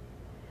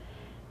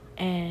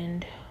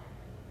 And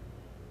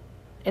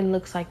it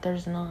looks like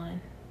there's none.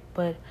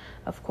 But,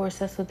 of course,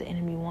 that's what the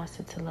enemy wants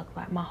it to look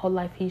like. My whole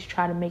life, he's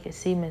tried to make it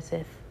seem as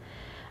if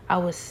I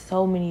was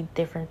so many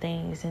different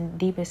things. And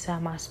deep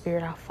inside my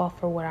spirit, I fought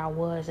for what I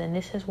was. And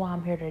this is why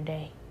I'm here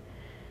today.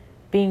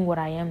 Being what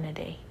I am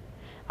today.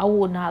 I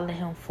will not let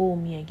him fool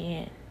me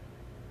again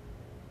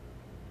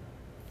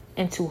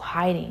into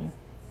hiding.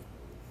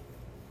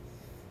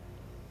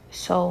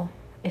 So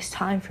it's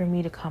time for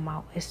me to come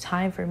out. It's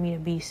time for me to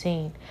be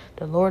seen.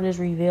 The Lord is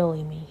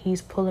revealing me.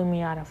 He's pulling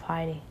me out of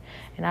hiding.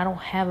 And I don't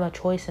have a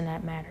choice in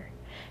that matter.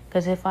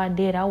 Because if I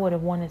did, I would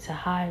have wanted to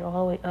hide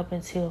all the way up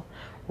until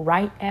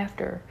right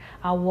after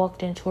I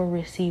walked into or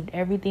received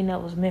everything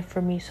that was meant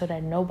for me, so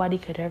that nobody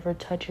could ever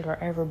touch it or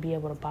ever be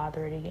able to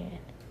bother it again.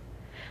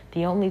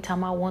 The only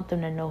time I want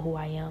them to know who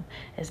I am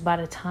is by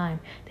the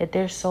time that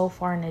they're so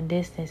far in the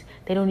distance,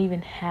 they don't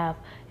even have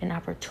an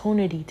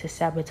opportunity to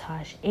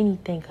sabotage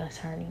anything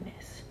concerning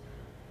this.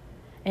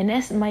 And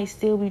that might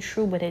still be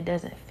true, but it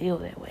doesn't feel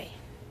that way.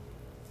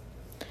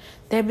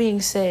 That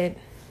being said,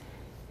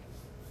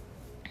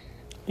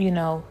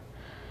 the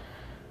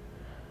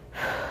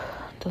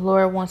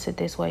Lord wants it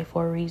this way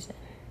for a reason.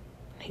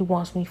 He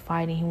wants me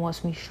fighting. He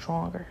wants me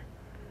stronger.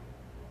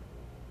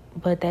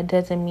 But that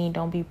doesn't mean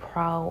don't be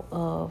proud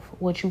of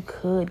what you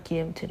could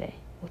give today,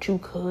 what you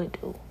could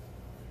do.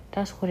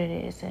 That's what it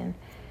is. And,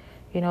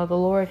 the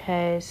Lord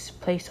has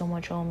placed so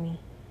much on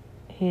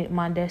me.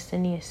 My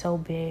destiny is so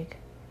big.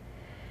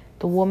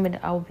 The woman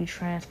that I will be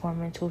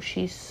transformed into,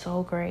 she's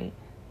so great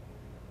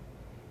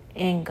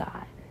in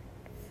God.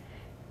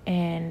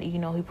 And,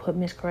 he put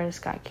Miss Coretta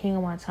Scott King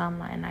on my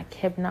timeline. And I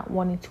kept not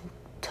wanting to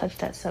touch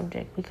that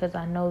subject because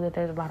I know that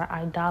there's a lot of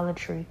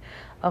idolatry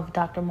of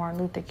Dr.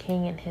 Martin Luther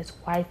King and his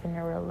wife and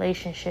their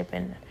relationship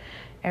and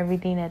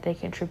everything that they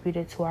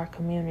contributed to our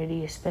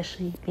community,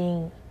 especially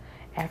being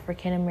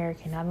African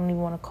American. I don't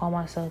even want to call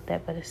myself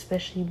that, but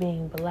especially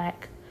being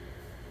Black.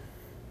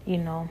 you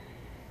know.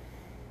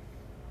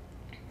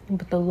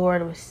 But the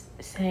Lord was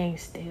saying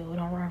still,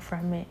 don't run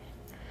from it.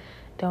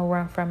 Don't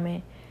run from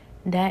it.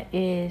 That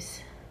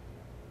is,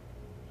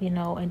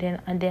 and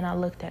then I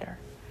looked at her.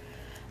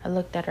 I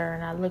looked at her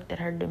and I looked at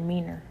her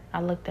demeanor.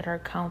 I looked at her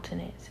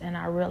countenance and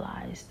I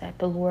realized that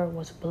the Lord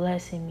was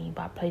blessing me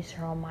by placing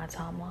her on my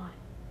timeline.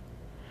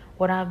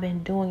 What I've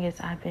been doing is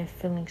I've been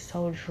feeling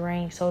so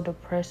drained, so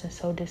depressed, and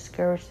so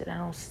discouraged that I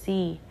don't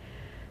see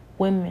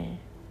women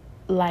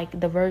like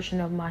the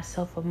version of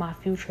myself, of my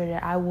future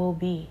that I will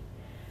be.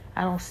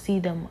 I don't see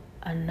them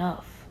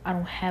enough. I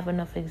don't have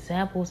enough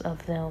examples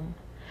of them.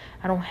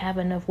 I don't have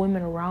enough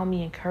women around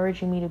me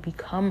encouraging me to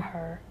become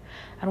her.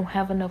 I don't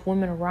have enough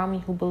women around me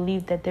who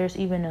believe that there's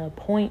even a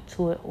point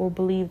to it, or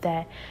believe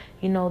that,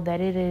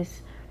 that it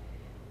is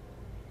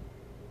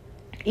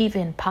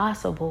even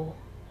possible.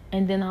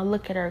 And then I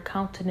look at her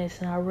countenance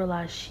and I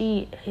realize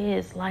she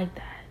is like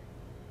that.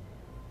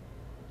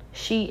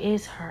 She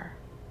is her.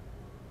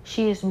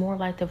 She is more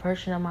like the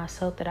version of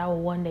myself that I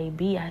will one day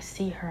be. I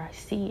see her. I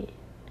see it.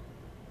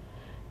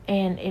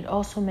 And it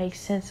also makes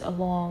sense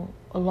along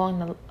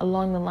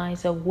the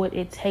lines of what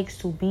it takes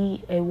to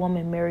be a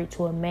woman married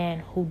to a man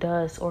who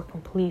does or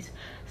completes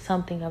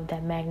something of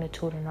that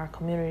magnitude in our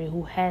community,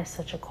 who has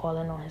such a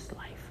calling on his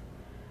life.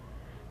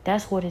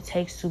 That's what it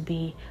takes to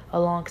be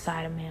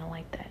alongside a man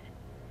like that.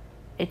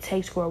 It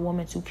takes for a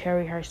woman to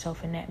carry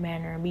herself in that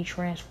manner and be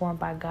transformed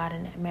by God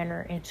in that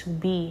manner, and to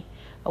be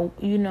a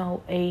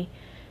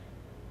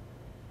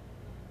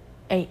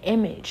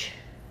image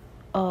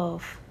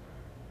of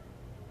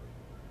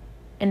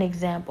an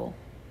example,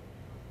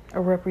 a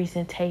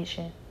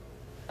representation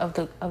of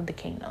the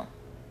kingdom.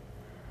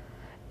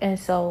 And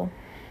so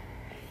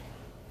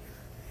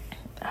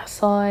I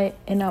saw it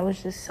and I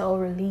was just so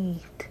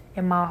relieved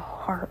in my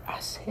heart. I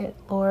said,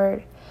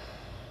 Lord,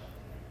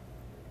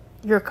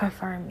 you're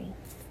confirming.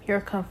 You're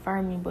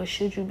confirming, but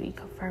should you be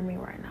confirming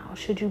right now?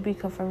 Should you be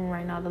confirming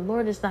right now? The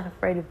Lord is not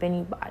afraid of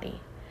anybody.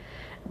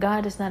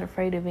 God is not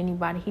afraid of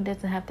anybody. He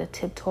doesn't have to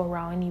tiptoe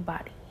around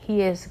anybody.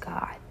 He is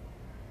God.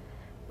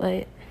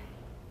 But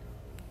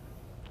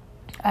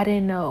I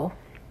didn't know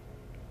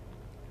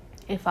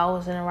if I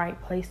was in the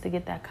right place to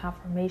get that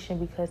confirmation,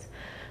 because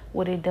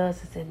what it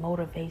does is it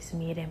motivates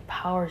me. It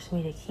empowers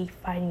me to keep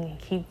fighting and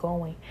keep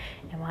going.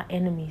 And my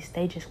enemies,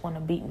 they just want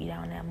to beat me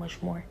down that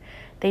much more.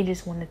 They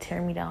just want to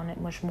tear me down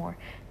that much more.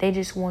 They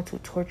just want to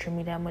torture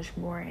me that much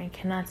more, and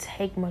cannot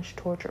take much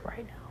torture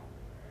right now.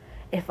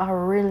 If I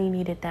really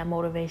needed that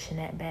motivation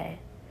that bad,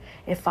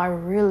 if I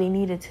really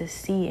needed to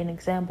see an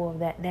example of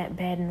that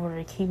bad in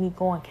order to keep me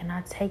going,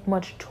 cannot take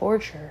much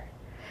torture.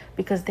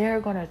 Because they're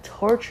going to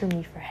torture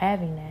me for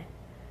having that.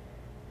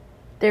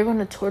 They're going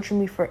to torture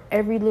me for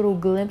every little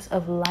glimpse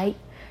of light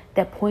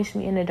that points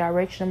me in the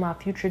direction of my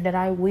future that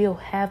I will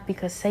have,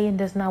 because Satan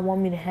does not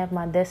want me to have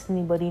my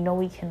destiny, but he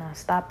knows he cannot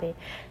stop it.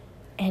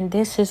 And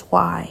this is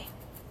why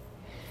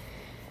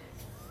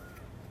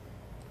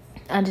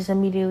I just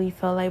immediately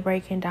felt like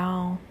breaking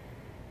down,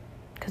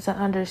 because I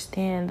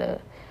understand the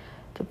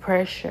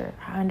pressure.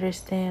 I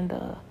understand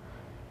the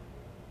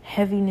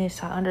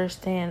heaviness. I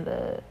understand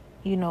the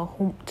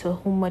to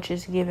whom much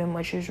is given,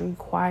 much is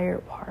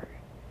required part.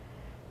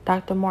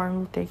 Dr.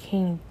 Martin Luther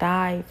King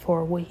died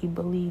for what he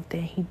believed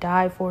in. He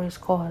died for his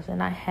cause,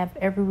 and I have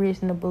every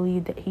reason to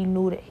believe that he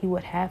knew that he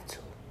would have to.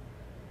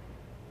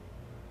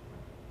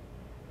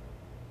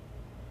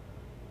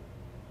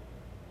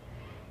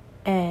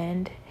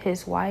 And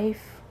his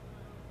wife,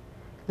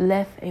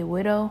 left a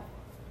widow,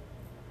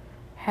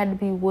 had to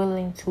be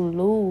willing to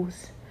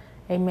lose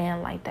a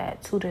man like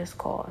that to this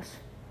cause.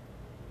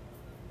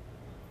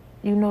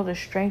 You know the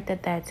strength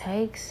that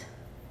takes?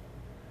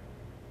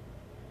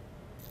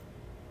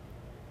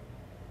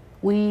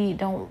 We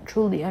don't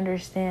truly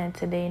understand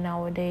today,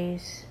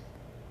 nowadays,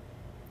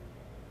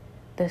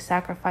 the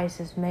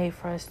sacrifices made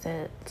for us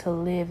to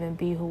live and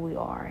be who we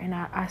are. And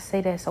I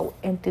say that so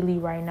emptily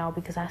right now,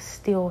 because I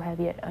still have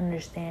yet to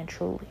understand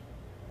truly.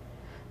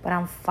 But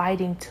I'm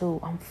fighting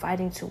to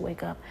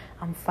wake up.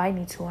 I'm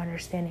fighting to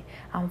understand it.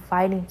 I'm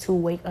fighting to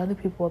wake other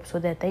people up so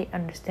that they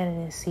understand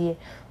it and see it.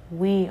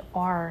 We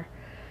are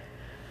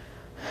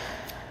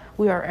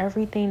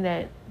everything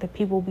that the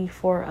people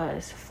before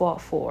us fought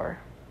for,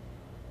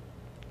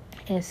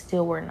 and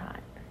still we're not.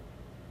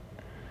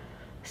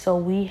 So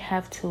we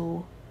have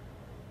to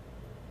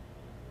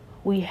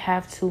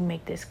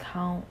make this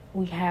count.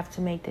 We have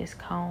to make this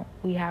count.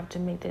 We have to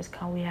make this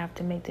count. We have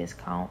to make this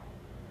count.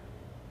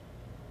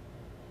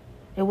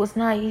 It was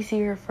not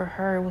easier for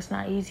her. It was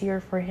not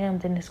easier for him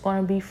than it's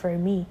going to be for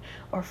me,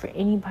 or for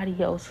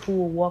anybody else who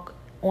will walk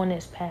on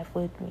this path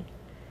with me.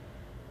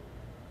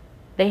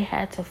 They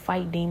had to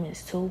fight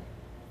demons too.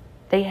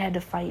 They had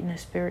to fight in the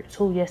spirit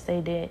too. Yes,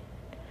 they did.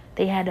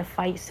 They had to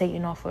fight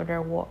Satan off of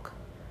their walk.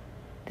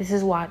 This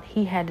is why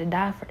he had to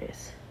die for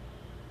this.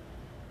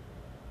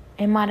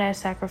 Am I that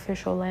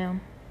sacrificial lamb?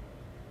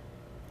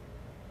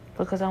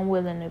 Because I'm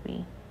willing to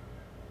be.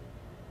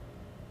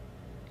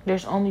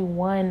 There's only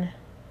one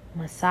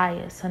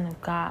Messiah, Son of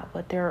God,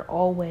 but there are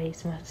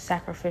always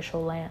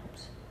sacrificial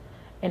lambs.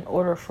 in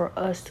order for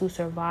us to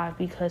survive,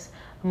 because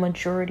a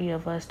majority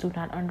of us do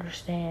not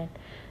understand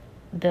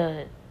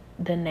the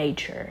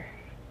nature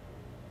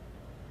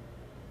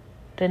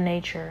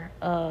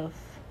of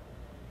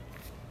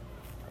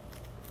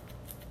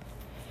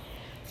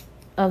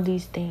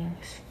these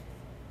things.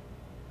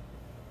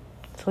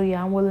 So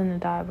yeah, I'm willing to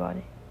die about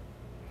it.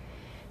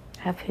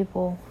 I have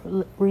people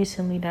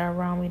recently that are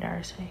around me that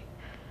are saying,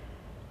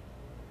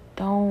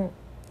 don't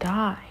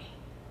die.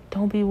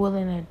 Don't be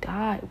willing to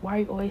die. Why are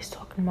you always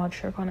talking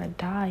about you're going to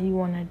die? You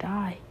want to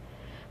die.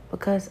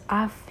 Because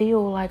I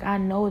feel like I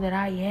know that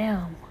I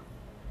am.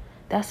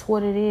 That's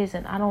what it is.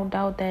 And I don't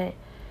doubt that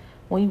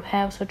when you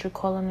have such a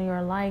calling in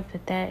your life,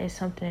 that is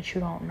something that you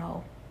don't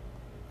know.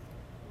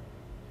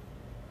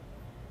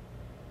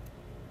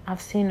 I've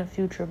seen the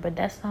future, but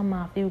that's not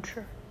my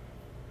future.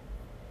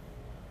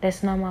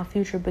 That's not my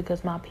future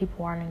because my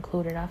people aren't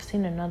included. I've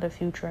seen another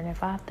future, and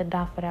if I have to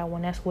die for that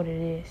one, that's what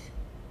it is.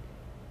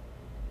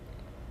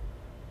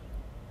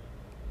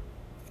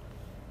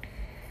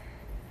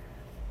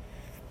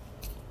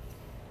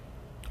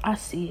 I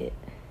see it.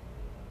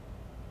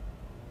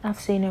 I've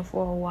seen it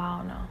for a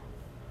while now.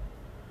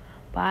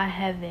 But I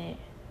haven't,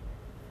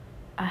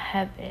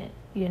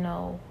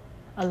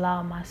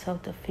 allowed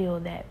myself to feel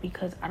that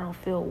because I don't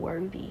feel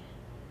worthy.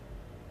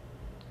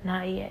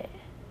 Not yet.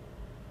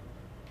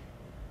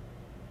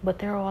 But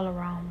they're all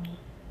around me.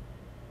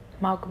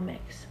 Malcolm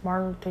X,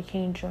 Martin Luther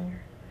King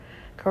Jr.,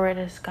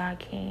 Coretta Scott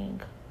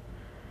King,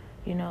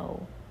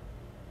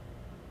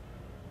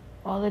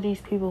 all of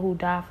these people who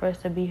died for us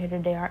to be here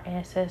today, our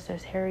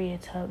ancestors,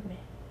 Harriet Tubman,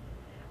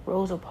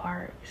 Rosa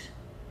Parks,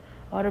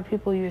 all the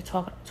people you're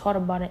taught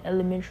about in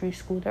elementary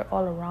school, they're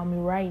all around me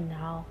right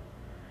now.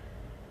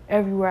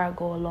 Everywhere I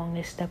go along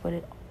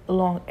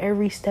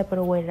every step of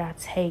the way that I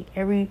take,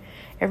 every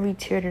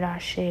tear that I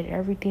shed,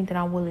 everything that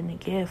I'm willing to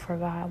give for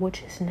God,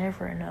 which is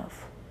never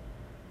enough.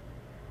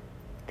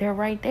 They're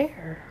right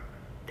there.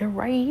 They're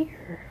right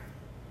here.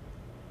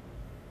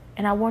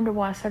 And I wonder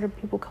why certain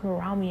people come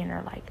around me and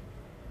are like,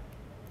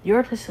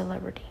 you're the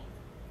celebrity.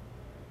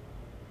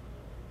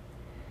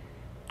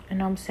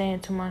 And I'm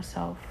saying to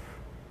myself,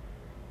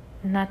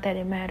 not that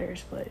it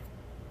matters, but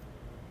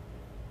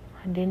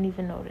I didn't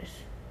even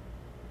notice.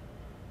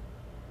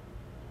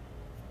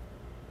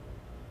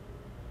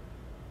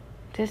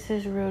 This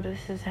is real.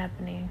 This is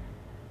happening.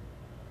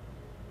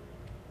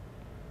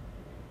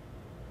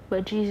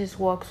 But Jesus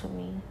walks with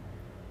me.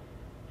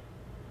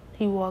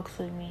 He walks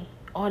with me.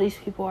 All these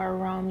people are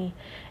around me,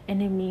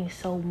 and it means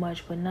so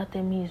much, but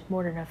nothing means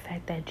more than the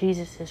fact that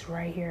Jesus is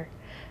right here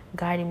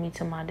guiding me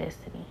to my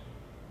destiny.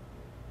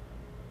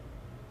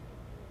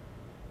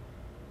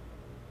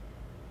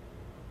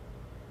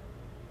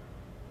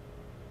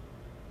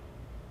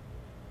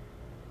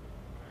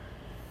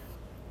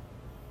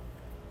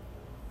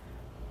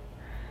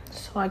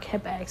 So I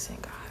kept asking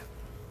God,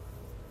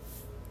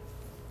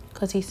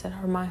 because he said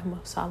I remind him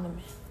of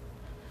Solomon.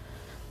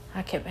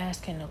 I kept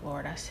asking the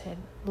Lord. I said,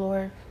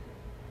 Lord,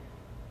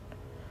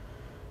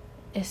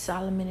 is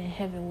Solomon in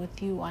heaven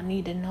with you? I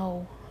need to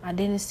know. I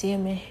didn't see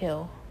him in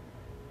hell.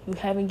 You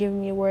haven't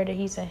given me a word that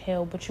he's in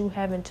hell, but you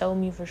haven't told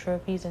me for sure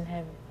if he's in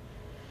heaven.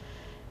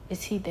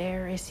 Is he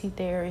there? Is he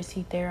there? Is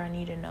he there? I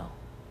need to know.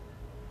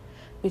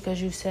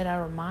 Because you said I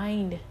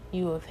remind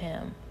you of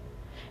him.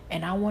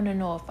 And I want to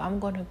know if I'm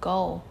going to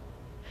go.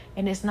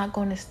 And it's not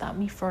going to stop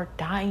me for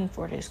dying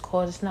for this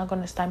cause. It's not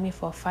going to stop me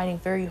for fighting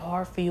very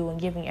hard for you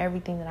and giving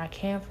everything that I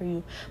can for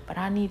you. But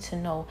I need to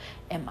know,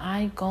 am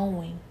I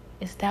going?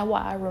 Is that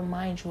why I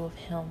remind you of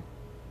him?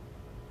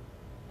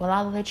 Will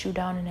I let you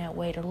down in that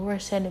way? The Lord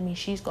said to me,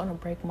 she's going to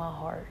break my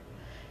heart.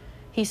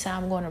 He said,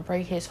 I'm going to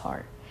break his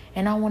heart.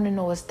 And I want to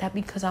know, is that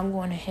because I'm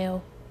going to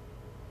hell?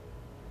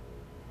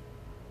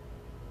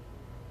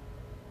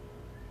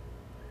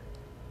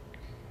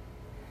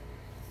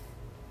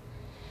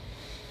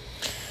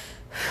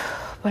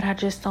 But I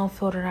just don't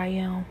feel that I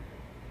am.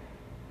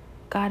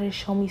 God has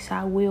shown me, so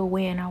I will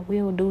win. I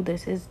will do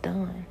this. It's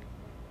done.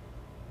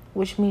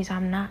 Which means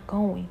I'm not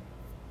going.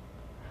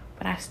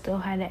 But I still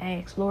had to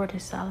ask, Lord,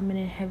 is Solomon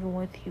in heaven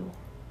with you?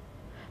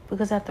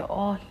 Because after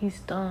all he's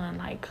done,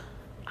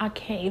 I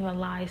can't even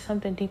lie.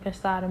 Something deep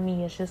inside of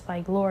me is just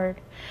like, Lord,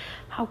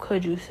 how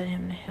could you send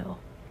him to hell?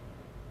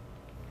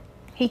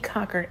 He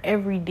conquered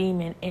every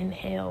demon in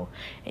hell.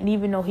 And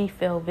even though he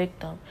fell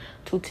victim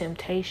to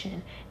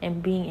temptation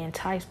and being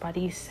enticed by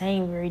these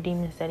same very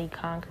demons that he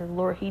conquered,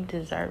 Lord, he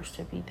deserves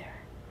to be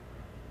there.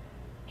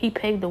 He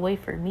paved the way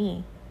for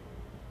me.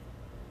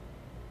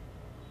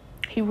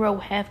 He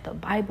wrote half the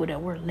Bible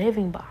that we're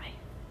living by.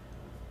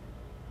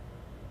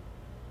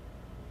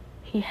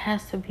 He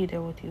has to be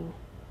there with you.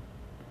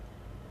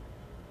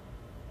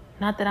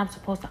 Not that I'm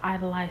supposed to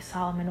idolize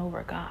Solomon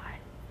over God.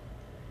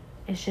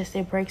 It's just,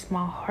 it breaks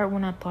my heart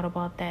when I thought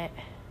about that.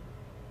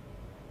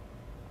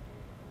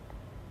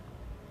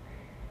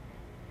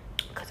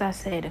 Because I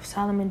said, if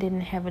Solomon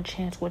didn't have a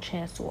chance, what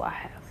chance do I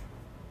have?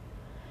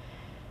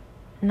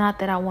 Not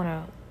that I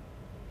want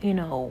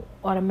to,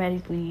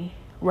 automatically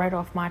write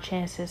off my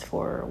chances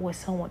for what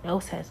someone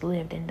else has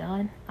lived and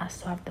done. I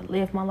still have to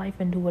live my life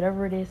and do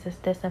whatever it is that's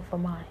destined for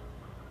mine.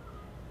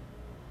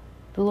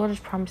 The Lord has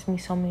promised me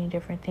so many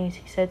different things.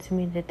 He said to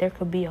me that there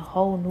could be a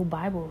whole new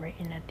Bible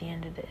written at the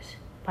end of this.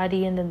 By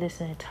the end of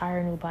this, an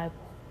entire new Bible.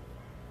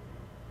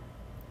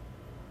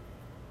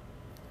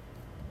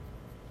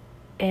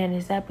 And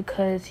is that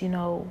because,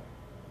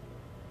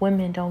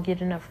 women don't get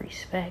enough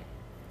respect?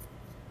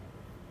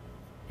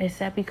 Is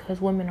that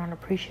because women aren't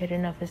appreciated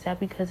enough? Is that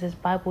because this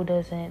Bible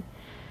doesn't,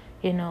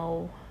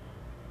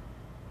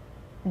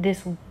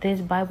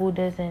 this Bible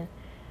doesn't,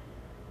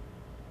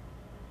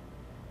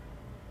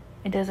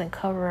 it doesn't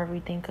cover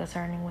everything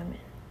concerning women?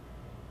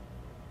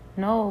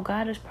 No,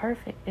 God is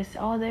perfect. It's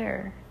all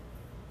there.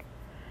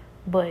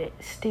 But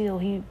still,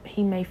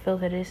 he may feel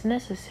that it's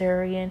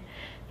necessary, and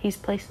he's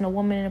placing a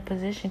woman in a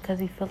position because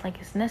he feels like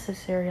it's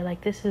necessary.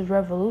 Like, this is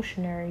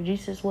revolutionary.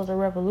 Jesus was a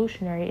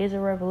revolutionary, is a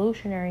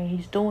revolutionary, and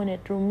he's doing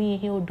it through me,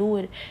 and he'll do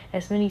it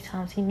as many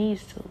times he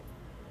needs to.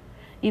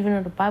 Even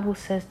though the Bible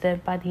says that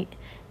at the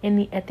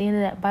end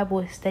of that Bible,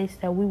 it states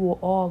that we will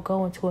all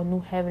go into a new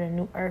heaven and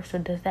new earth. So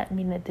does that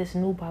mean that this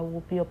new Bible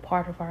will be a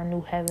part of our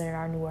new heaven and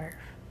our new earth?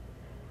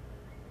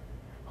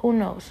 Who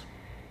knows?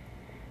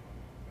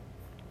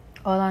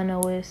 All I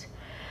know is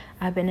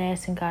I've been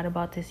asking God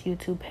about this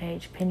YouTube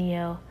page,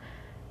 Peniel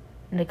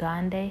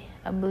Ngande,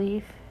 I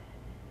believe.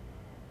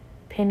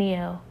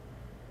 Peniel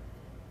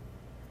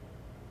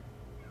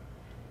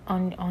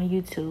on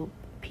YouTube,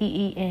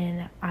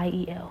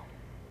 Peniel.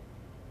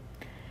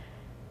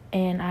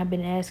 And I've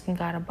been asking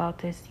God about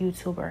this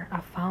YouTuber.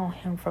 I found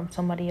him from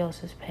somebody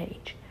else's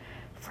page,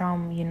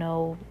 from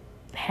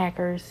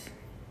hackers,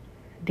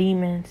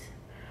 demons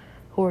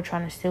who are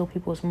trying to steal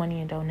people's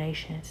money and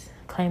donations,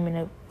 claiming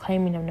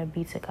them to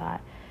be to God.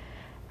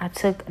 I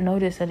took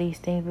notice of these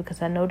things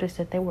because I noticed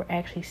that they were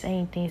actually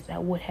saying things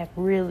that would have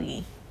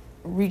really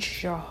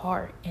reached your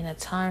heart in a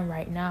time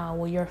right now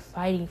where you're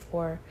fighting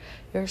for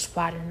your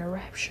spot in the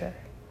rapture.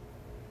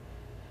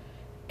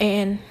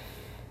 And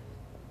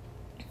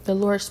the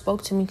Lord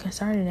spoke to me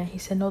concerning that. He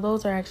said, no,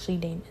 those are actually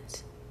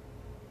demons.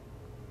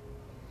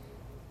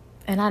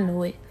 And I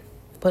knew it.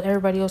 But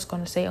everybody else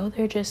going to say, oh,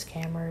 they're just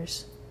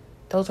scammers.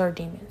 Those are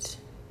demons.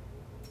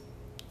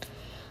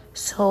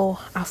 So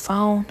I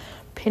found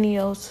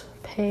Peniel's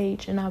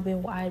page, and I've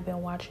been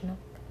watching them.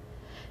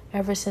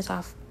 Ever since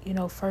I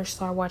first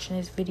started watching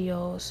his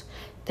videos,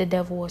 the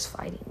devil was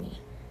fighting me.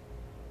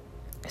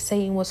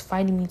 Satan was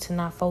fighting me to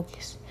not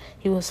focus.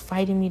 He was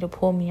fighting me to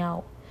pull me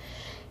out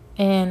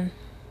and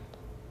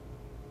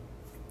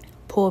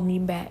pull me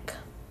back.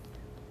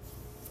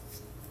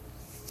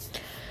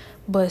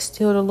 But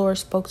still, the Lord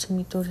spoke to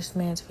me through this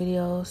man's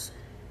videos,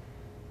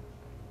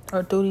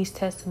 or through these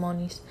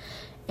testimonies,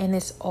 and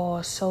it's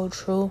all so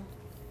true.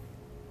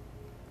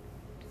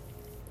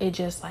 It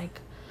just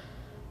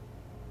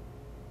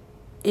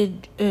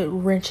it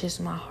wrenches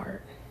my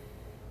heart.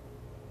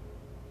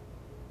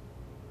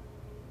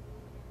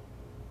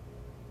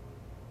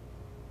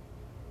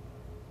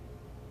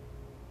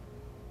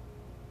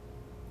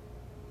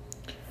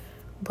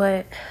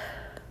 But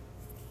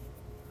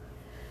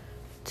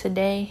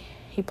today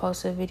he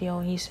posted a video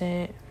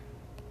and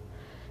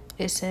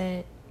it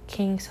said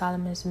King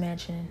Solomon's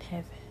mansion in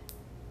heaven.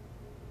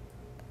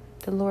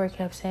 The Lord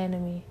kept saying to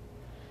me,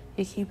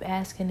 you keep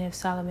asking if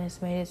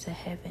Solomon's made it to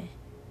heaven.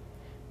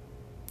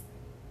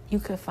 You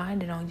can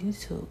find it on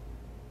YouTube.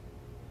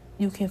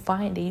 You can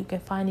find it. You can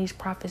find these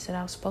prophets that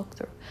I've spoke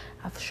through.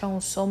 I've shown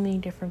so many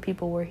different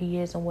people where he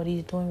is and what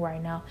he's doing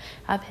right now.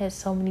 I've allowed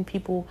so many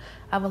people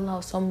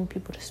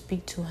to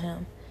speak to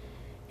him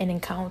and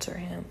encounter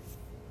him.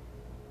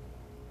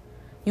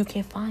 You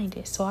can find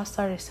it. So I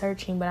started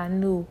searching, but I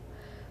knew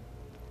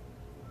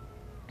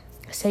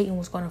Satan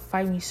was going to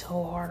fight me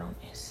so hard on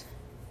this.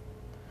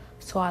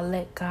 So I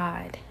let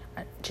God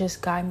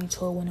just guide me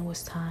to it when it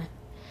was time.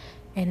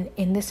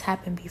 And this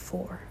happened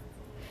before.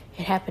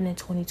 It happened in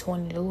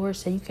 2020. The Lord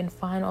said you can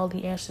find all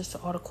the answers to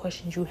all the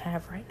questions you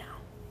have right now.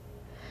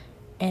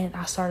 And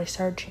I started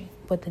searching,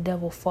 but the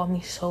devil fought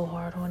me so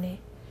hard on it.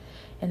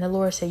 And the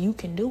Lord said, you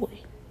can do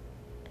it.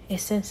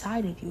 It's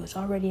inside of you. It's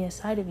already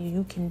inside of you.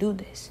 You can do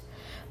this.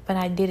 But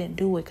I didn't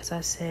do it because I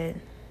said,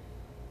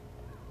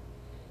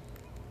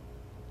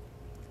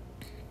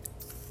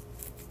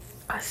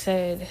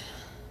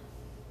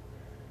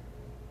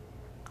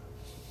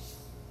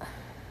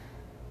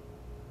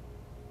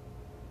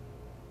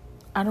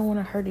 I don't want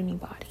to hurt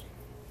anybody.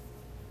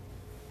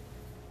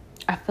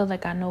 I feel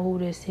like I know who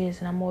this is,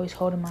 and I'm always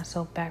holding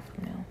myself back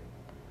from them.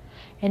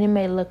 And it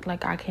may look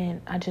like I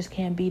just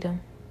can't beat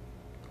them.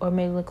 Or it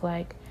may look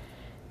like,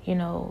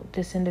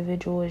 this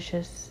individual is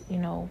just,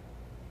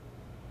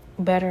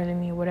 better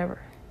than me or whatever.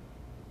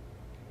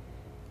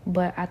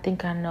 But I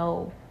think I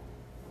know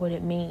what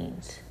it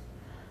means.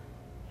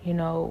 I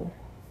know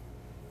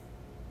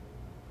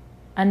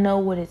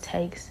what it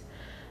takes.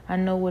 I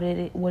know what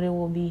it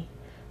will be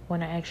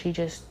when I actually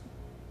just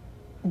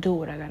do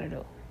what I gotta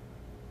do.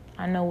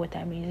 I know what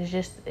that means.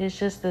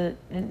 There's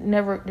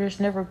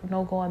never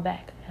no going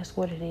back. That's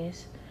what it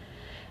is.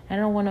 I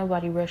don't want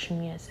nobody rushing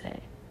me into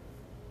that.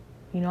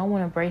 You know, I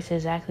want to embrace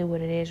exactly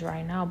what it is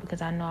right now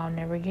because I know I'll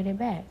never get it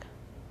back.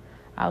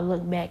 I'll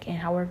look back in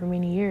however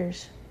many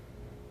years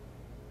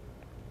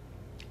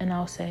and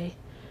I'll say,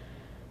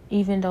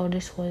 even though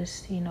this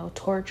was,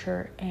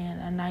 torture and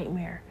a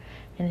nightmare,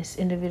 and this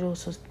individual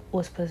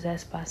was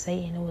possessed by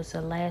Satan, it was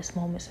the last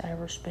moments I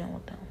ever spent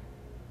with them.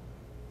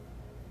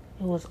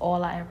 It was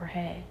all I ever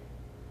had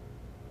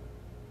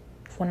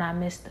when I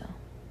missed them.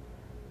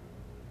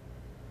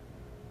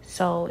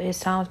 So it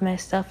sounds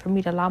messed up for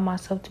me to allow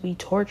myself to be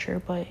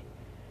tortured, but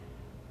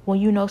when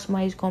you know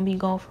somebody's going to be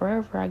gone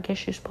forever, I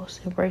guess you're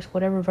supposed to embrace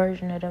whatever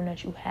version of them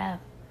that you have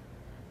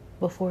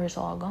before it's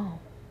all gone.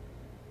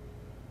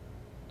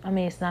 I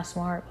mean, it's not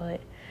smart, but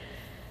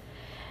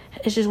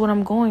it's just what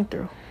I'm going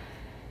through.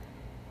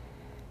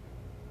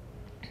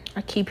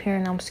 I keep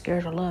hearing I'm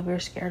scared of love. You're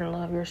scared of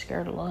love. You're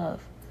scared of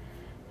love.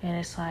 And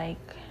it's like,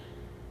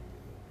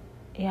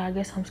 yeah, I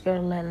guess I'm scared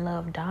of letting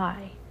love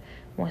die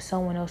when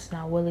someone else is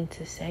not willing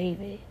to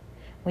save it.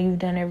 When you've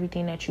done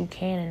everything that you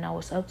can and now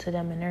it's up to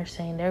them and they're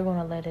saying they're going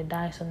to let it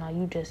die, so now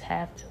you just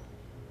have to.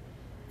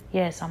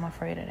 Yes, I'm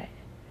afraid of that.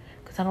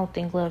 Because I don't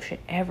think love should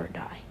ever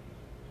die.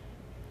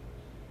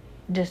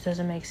 It just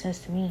doesn't make sense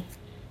to me.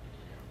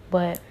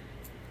 But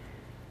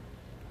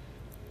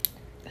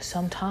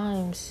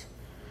sometimes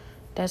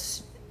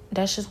that's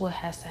just what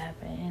has to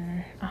happen.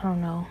 And I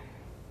don't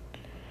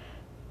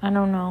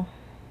know.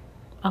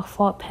 I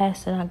fought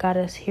past it. I got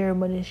us here,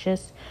 but it's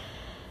just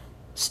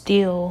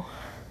still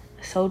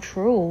so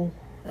true.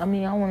 I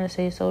mean, I want to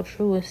say it's so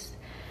true.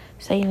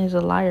 Satan is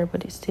a liar,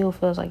 but it still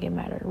feels like it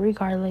mattered.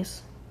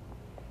 Regardless,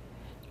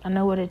 I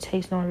know what it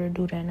takes in order to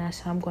do that, and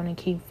that's how I'm going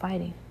to keep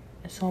fighting.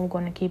 And so I'm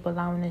going to keep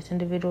allowing this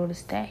individual to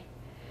stay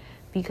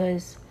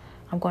because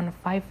I'm going to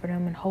fight for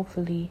them, and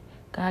hopefully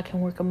God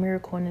can work a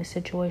miracle in this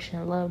situation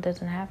and love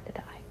doesn't have to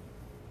die.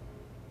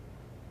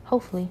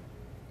 Hopefully,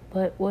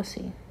 but we'll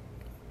see.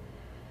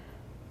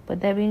 But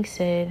that being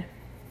said,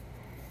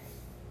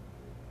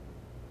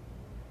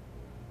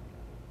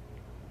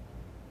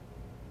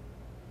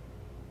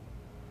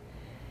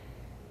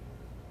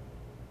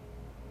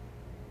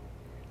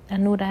 I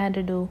knew what I had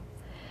to do,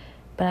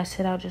 but I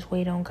said I'll just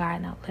wait on God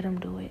and I'll let him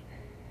do it.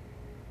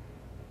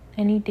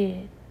 And he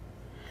did.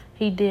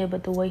 He did,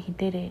 but the way he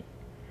did it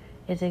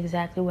is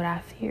exactly what I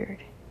feared.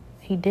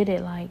 He did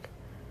it like,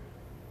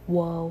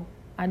 well,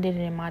 I did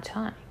it in my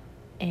time.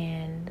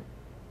 And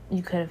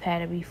you could have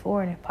had it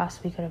before and it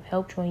possibly could have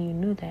helped you and you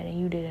knew that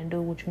and you didn't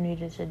do what you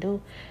needed to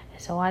do.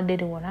 And so I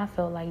did it when I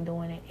felt like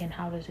doing it. And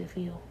how does it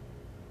feel?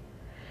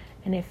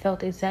 And it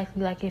felt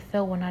exactly like it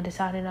felt when I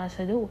decided not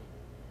to do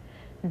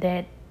it.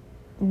 That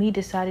me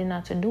deciding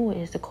not to do it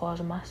is the cause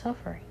of my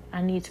suffering.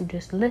 I need to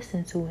just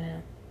listen to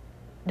him.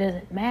 It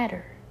doesn't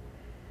matter.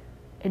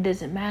 It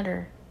doesn't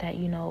matter that,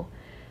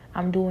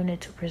 I'm doing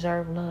it to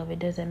preserve love. It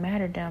doesn't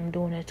matter that I'm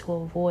doing it to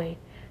avoid,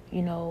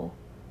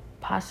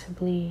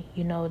 possibly,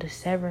 the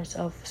severance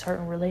of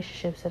certain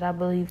relationships that I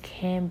believe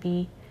can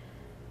be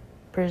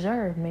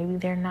preserved. Maybe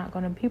they're not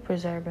going to be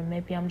preserved, and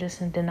maybe I'm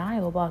just in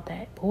denial about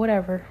that. But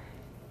whatever.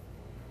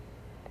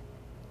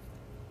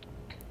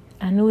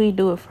 I knew he'd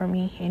do it for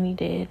me, and he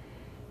did.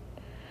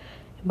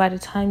 And by the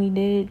time he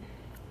did,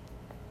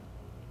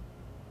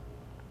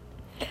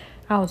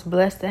 I was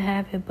blessed to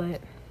have it, but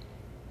it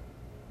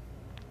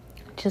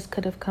just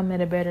could have come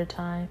at a better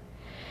time.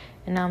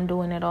 And now I'm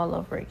doing it all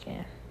over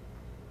again.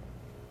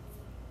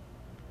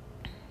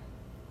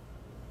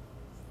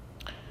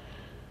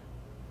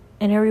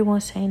 And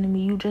everyone's saying to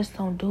me, you just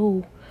don't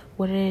do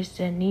what it is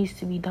that needs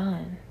to be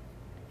done.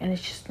 And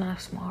it's just not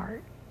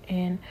smart.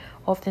 And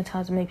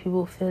oftentimes it makes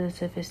people feel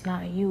as if it's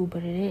not you,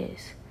 but it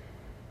is.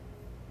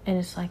 And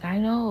it's like, I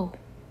know.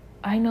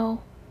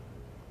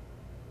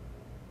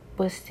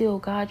 But still,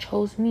 God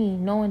chose me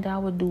knowing that I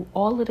would do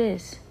all of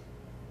this.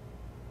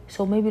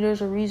 So maybe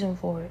there's a reason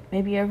for it.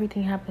 Maybe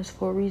everything happens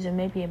for a reason.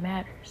 Maybe it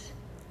matters.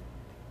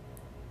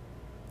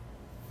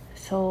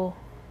 So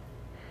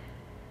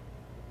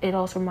it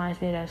also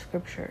reminds me of that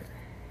scripture.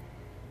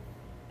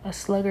 A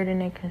sluggard in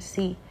their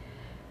conceit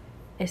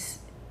is,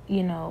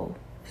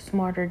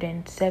 smarter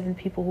than 7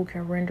 people who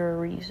can render a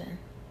reason.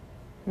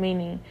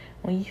 Meaning,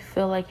 when you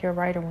feel like you're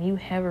right or when you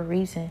have a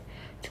reason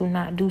to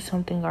not do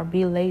something or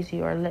be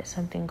lazy or let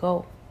something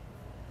go,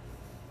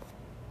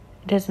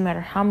 it doesn't matter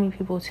how many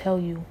people tell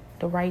you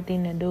the right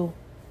thing to do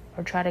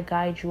or try to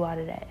guide you out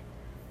of that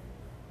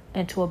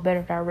into a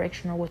better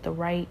direction or with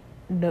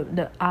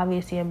the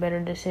obviously a better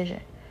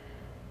decision.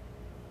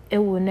 It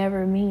will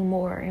never mean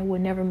more. It will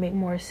never make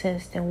more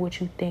sense than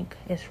what you think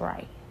is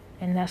right.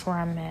 And that's where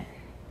I'm at.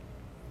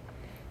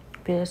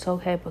 But it's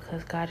okay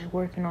because God is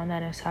working on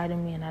that inside of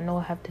me. And I know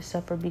I have to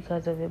suffer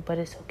because of it, but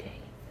it's okay.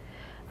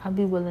 I'll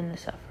be willing to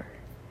suffer.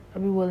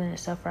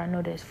 I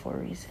know that's for a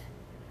reason.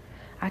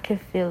 I can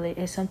feel it.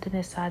 It's something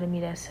inside of me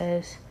that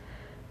says,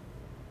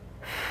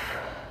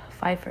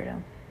 fight for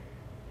them.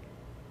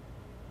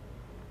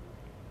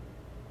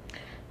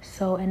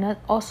 So, and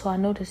also I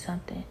noticed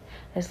something.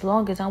 As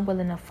long as I'm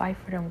willing to fight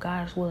for them,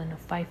 God is willing to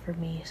fight for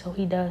me. So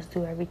he does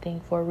do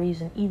everything for a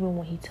reason, even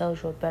when he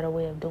tells you a better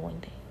way of doing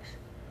things.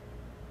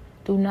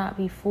 Do not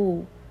be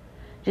fooled.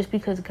 Just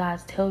because God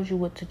tells you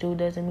what to do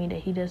doesn't mean that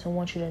he doesn't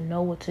want you to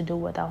know what to do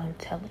without him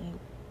telling you.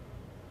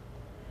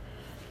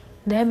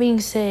 That being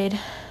said,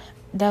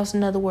 that was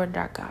another word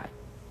that I got.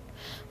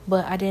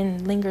 But I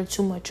didn't linger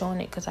too much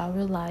on it because I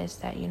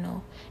realized that, it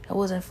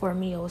wasn't for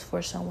me. It was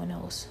for someone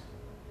else.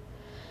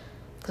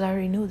 Because I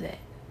already knew that.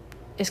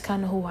 It's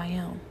kind of who I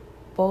am.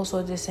 But also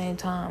at the same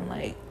time,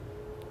 like,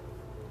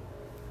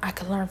 I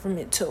can learn from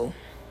it too.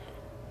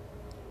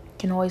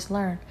 Can always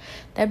learn.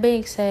 That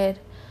being said,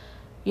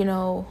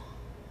 the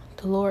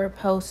Lord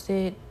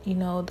posted,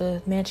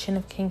 the mansion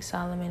of King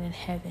Solomon in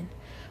heaven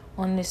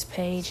on this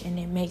page,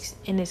 and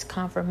it's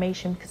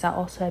confirmation, because I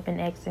also have been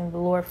asking the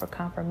Lord for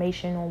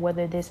confirmation on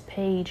whether this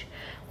page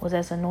was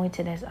as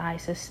anointed as I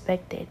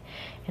suspected.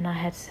 And I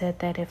had said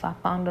that if I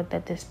found out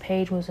that this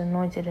page was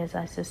anointed as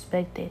I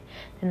suspected,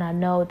 then I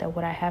know that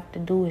what I have to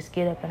do is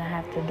get up and I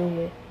have to do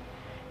it,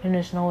 and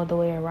there's no other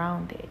way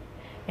around it.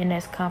 And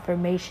that's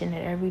confirmation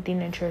that everything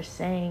that you're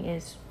saying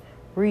is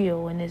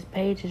real, and this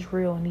page is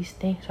real, and these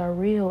things are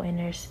real, and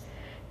there's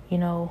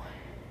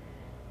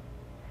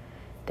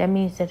that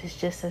means that it's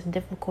just as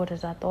difficult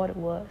as I thought it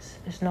was.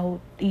 There's no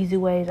easy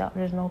ways out.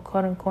 There's no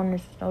cutting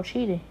corners. There's no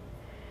cheating.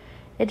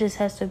 It just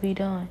has to be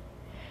done.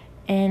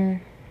 And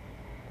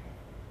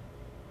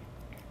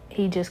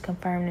he just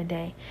confirmed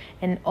today.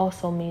 And it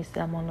also means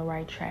that I'm on the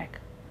right track.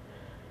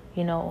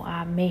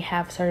 I may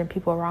have certain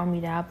people around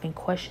me that I've been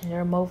questioning.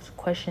 They're most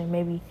questioning,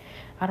 maybe,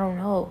 I don't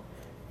know.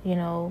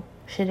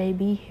 Should they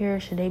be here?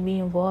 Should they be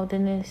involved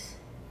in this?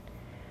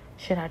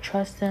 Should I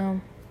trust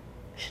them?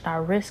 Should I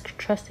risk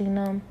trusting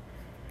them?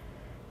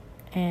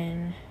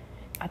 And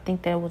I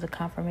think that was a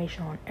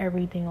confirmation on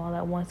everything all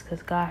at once,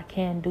 because God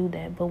can do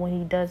that. But when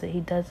he does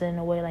it in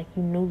a way like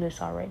you knew this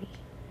already.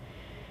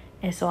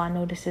 And so I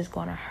know this is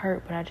going to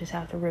hurt, but I just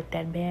have to rip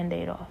that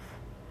Band-Aid off.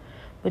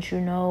 But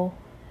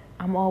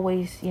I'm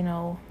always,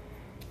 I'm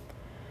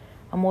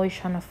always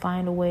trying to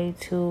find a way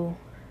to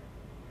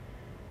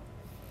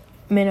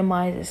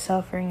minimize the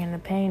suffering and the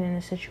pain in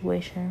the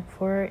situation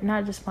for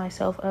not just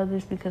myself,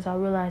 others, because I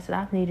realize that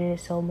I've needed it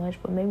so much.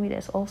 But maybe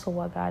that's also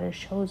why God has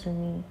chosen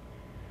me.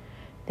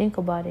 Think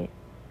about it.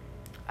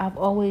 I've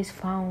always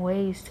found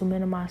ways to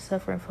minimize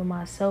suffering for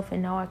myself,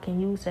 and now I can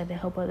use that to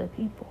help other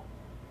people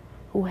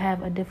who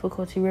have a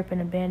difficulty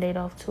ripping a Band-Aid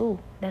off too.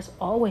 That's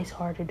always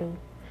hard to do.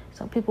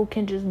 Some people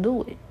can just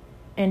do it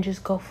and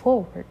just go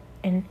forward,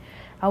 and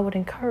I would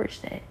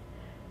encourage that.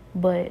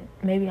 But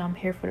maybe I'm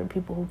here for the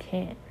people who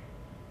can't.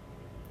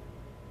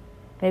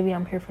 Maybe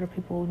I'm here for the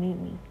people who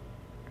need me.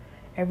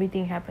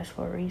 Everything happens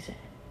for a reason.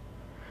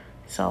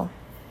 So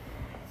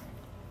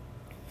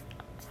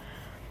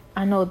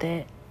I know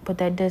that, but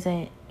that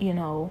doesn't,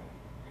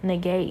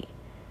 negate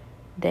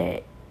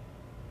that,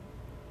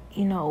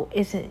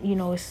 isn't,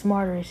 it's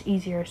smarter, it's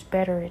easier, it's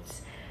better,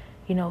 it's,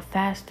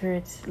 faster,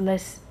 it's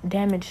less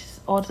damage,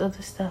 all this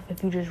other stuff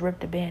if you just rip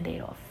the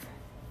Band-Aid off.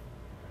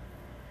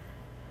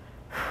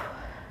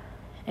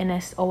 And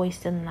that's always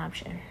still an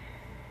option.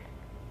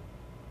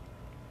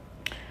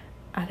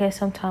 I guess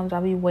sometimes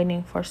I'll be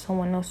waiting for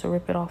someone else to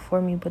rip it off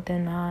for me, but they're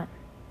not.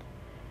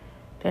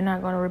 They're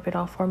not going to rip it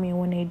off for me. And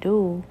when they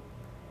do,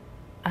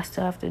 I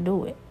still have to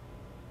do it.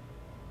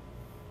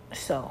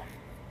 So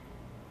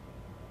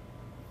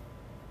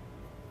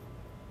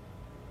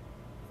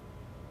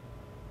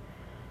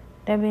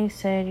that being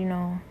said,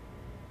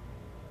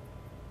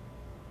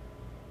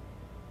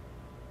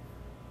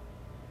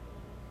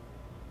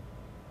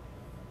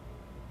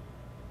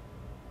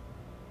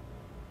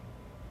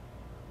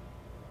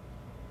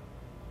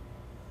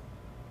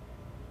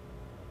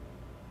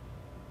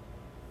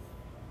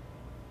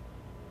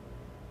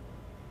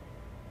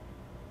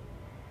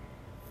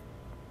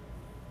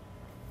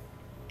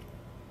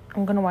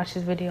 I'm going to watch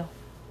this video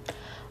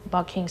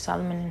about King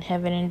Solomon in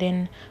heaven, and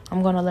then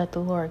I'm going to let the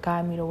Lord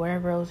guide me to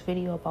whatever else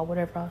video about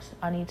whatever else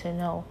I need to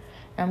know.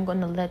 And I'm going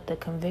to let the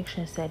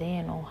conviction set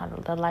in on how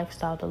the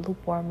lifestyle, the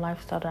lukewarm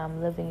lifestyle that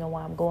I'm living, and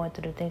why I'm going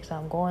through the things that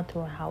I'm going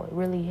through, and how it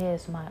really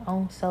is my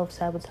own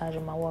self-sabotage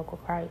in my walk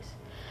with Christ.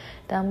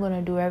 That I'm going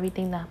to do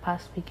everything that I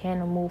possibly can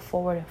to move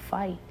forward and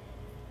fight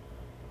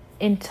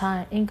in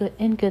time, in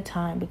good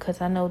time, because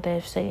I know that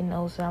if Satan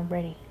knows that I'm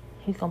ready,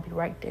 he's going to be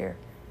right there,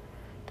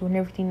 doing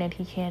everything that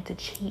he can to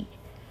cheat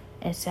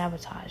and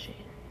sabotage it.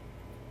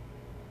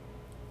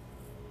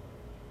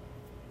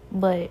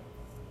 But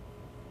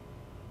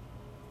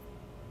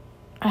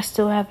I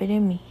still have it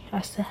in me.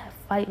 I still have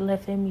fight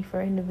left in me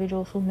for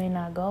individuals who may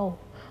not go,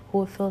 who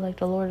would feel like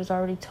the Lord has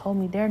already told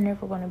me they're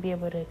never going to be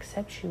able to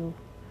accept you.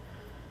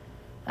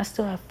 I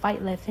still have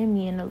fight left in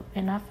me,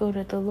 and I feel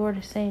that the Lord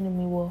is saying to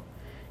me, well,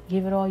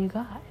 give it all you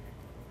got.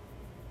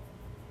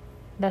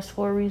 That's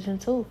for a reason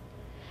too.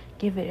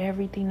 Give it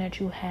everything that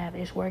you have.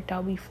 It's worked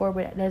out before,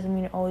 but that doesn't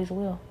mean it always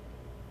will.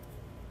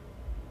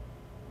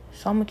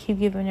 So I'm going to keep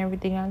giving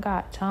everything I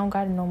got till I don't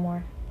got it no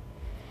more.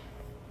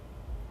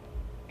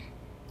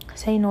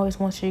 Satan always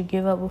wants you to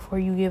give up before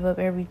you give up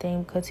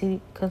everything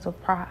because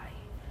of pride.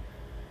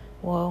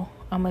 Well,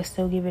 I'm going to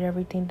still give it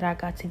everything that I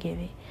got to give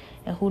it.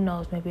 And who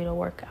knows, maybe it'll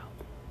work out.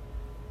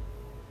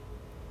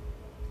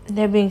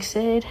 That being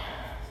said,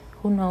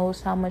 who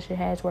knows how much it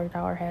has worked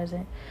out or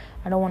hasn't.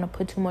 I don't want to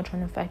put too much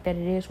on the fact that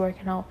it is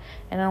working out,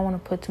 and I don't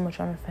want to put too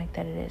much on the fact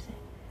that it isn't.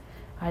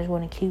 I just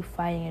want to keep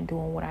fighting and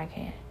doing what I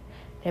can.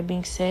 That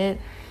being said,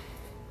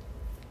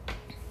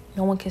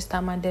 no one can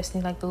stop my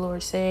destiny, like the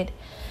Lord said.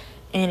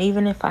 And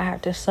even if I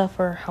have to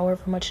suffer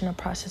however much in the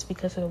process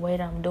because of the way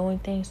that I'm doing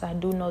things, I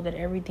do know that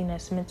everything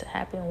that's meant to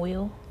happen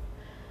will.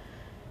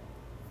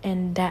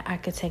 And that I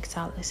could take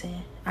solace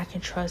in. I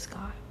can trust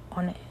God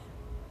on it.